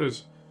Dreyfus's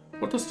orders.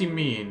 What does he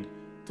mean?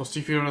 Does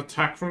he fear an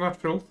attack from that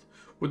filth?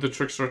 Would the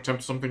trickster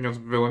attempt something as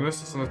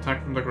villainous as an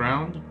attack from the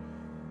ground?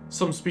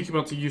 Some speak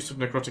about the use of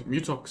necrotic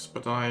mutox,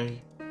 but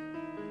I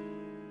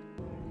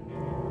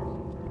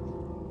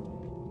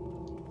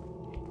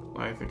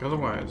think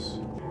otherwise.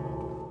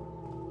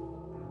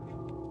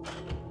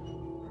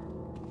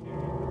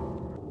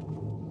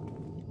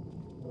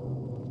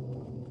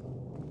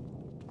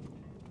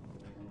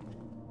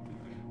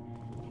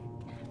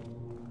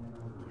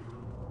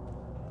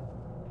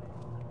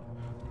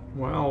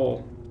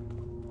 Well,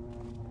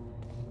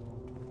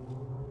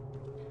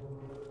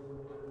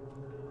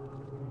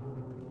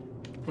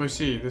 I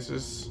see. This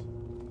is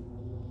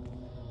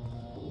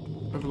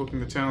overlooking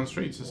the town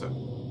streets, is it?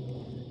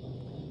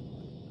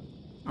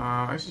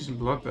 I see some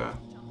blood there.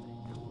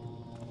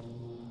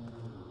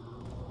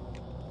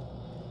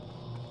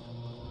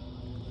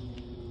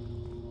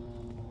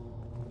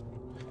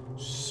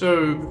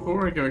 So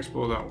before I go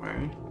explore that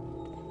way.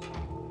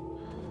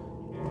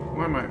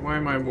 Why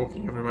am I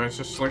walking everywhere? It's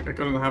just like I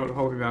got in the habit of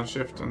holding down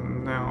shift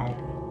and now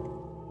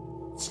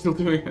still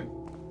doing it.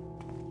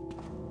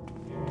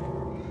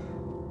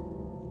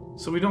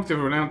 So we knocked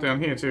everyone out down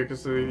here too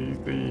because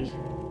the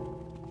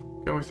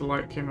guy with the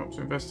light came up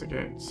to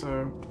investigate,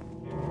 so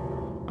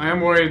I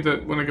am worried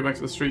that when I go back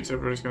to the streets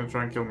everybody's gonna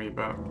try and kill me,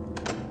 but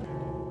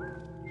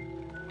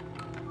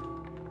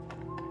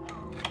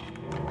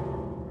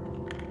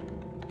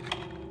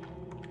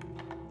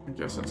I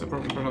guess that's a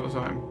problem for another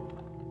time.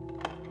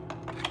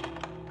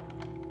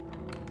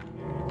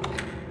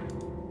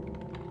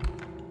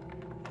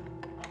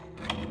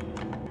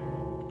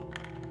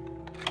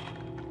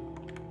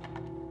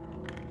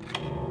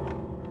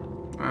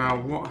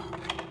 What?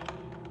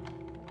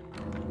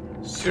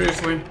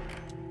 Seriously?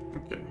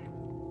 Okay.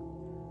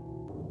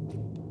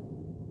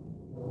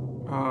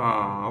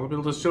 The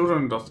Builder's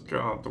children doth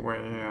guard the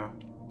way here.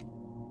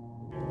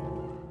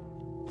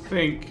 I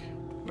think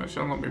that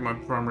shall not be my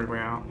primary way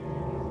out.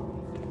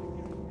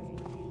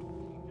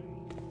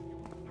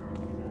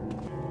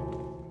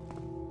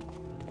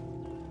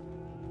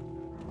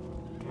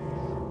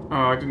 Oh,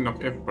 I didn't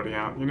knock everybody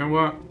out. You know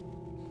what?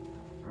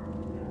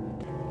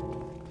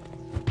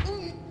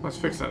 Let's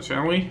fix that,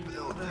 shall we?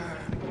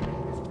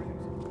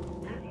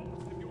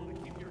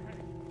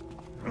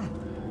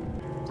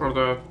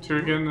 Brother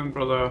Tyrigan and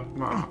Brother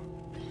Ma.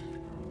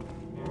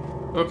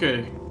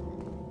 Okay.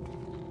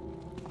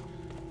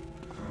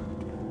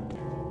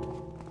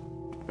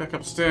 Back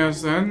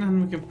upstairs then,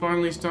 and we can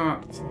finally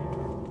start.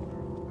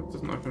 That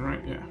doesn't open,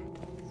 right? Yeah.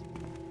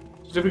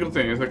 The difficult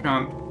thing is I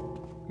can't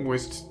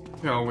always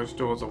tell which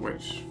doors are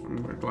which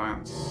from a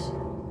glance.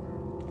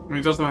 I mean,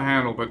 it does have a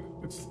handle, but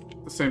it's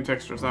the same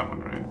texture as that one,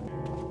 right?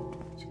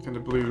 It's kind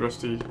of blue,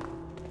 rusty.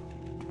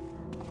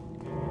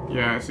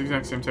 Yeah, it's the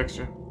exact same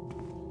texture.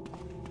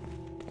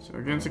 So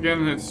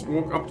again, let's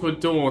walk up to a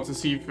door to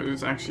see if it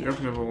is actually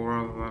openable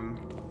rather than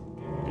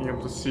being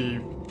able to see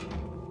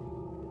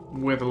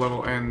where the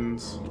level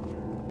ends.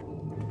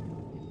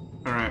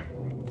 Alright.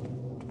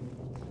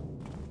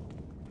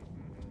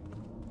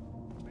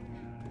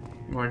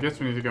 Well, I guess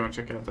we need to go and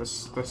check out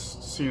this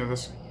scene of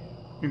this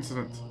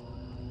incident.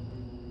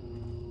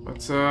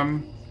 But,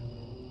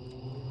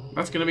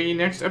 that's gonna be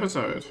next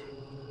episode.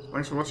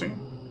 Thanks for watching,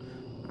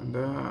 and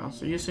I'll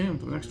see you soon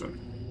for the next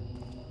one.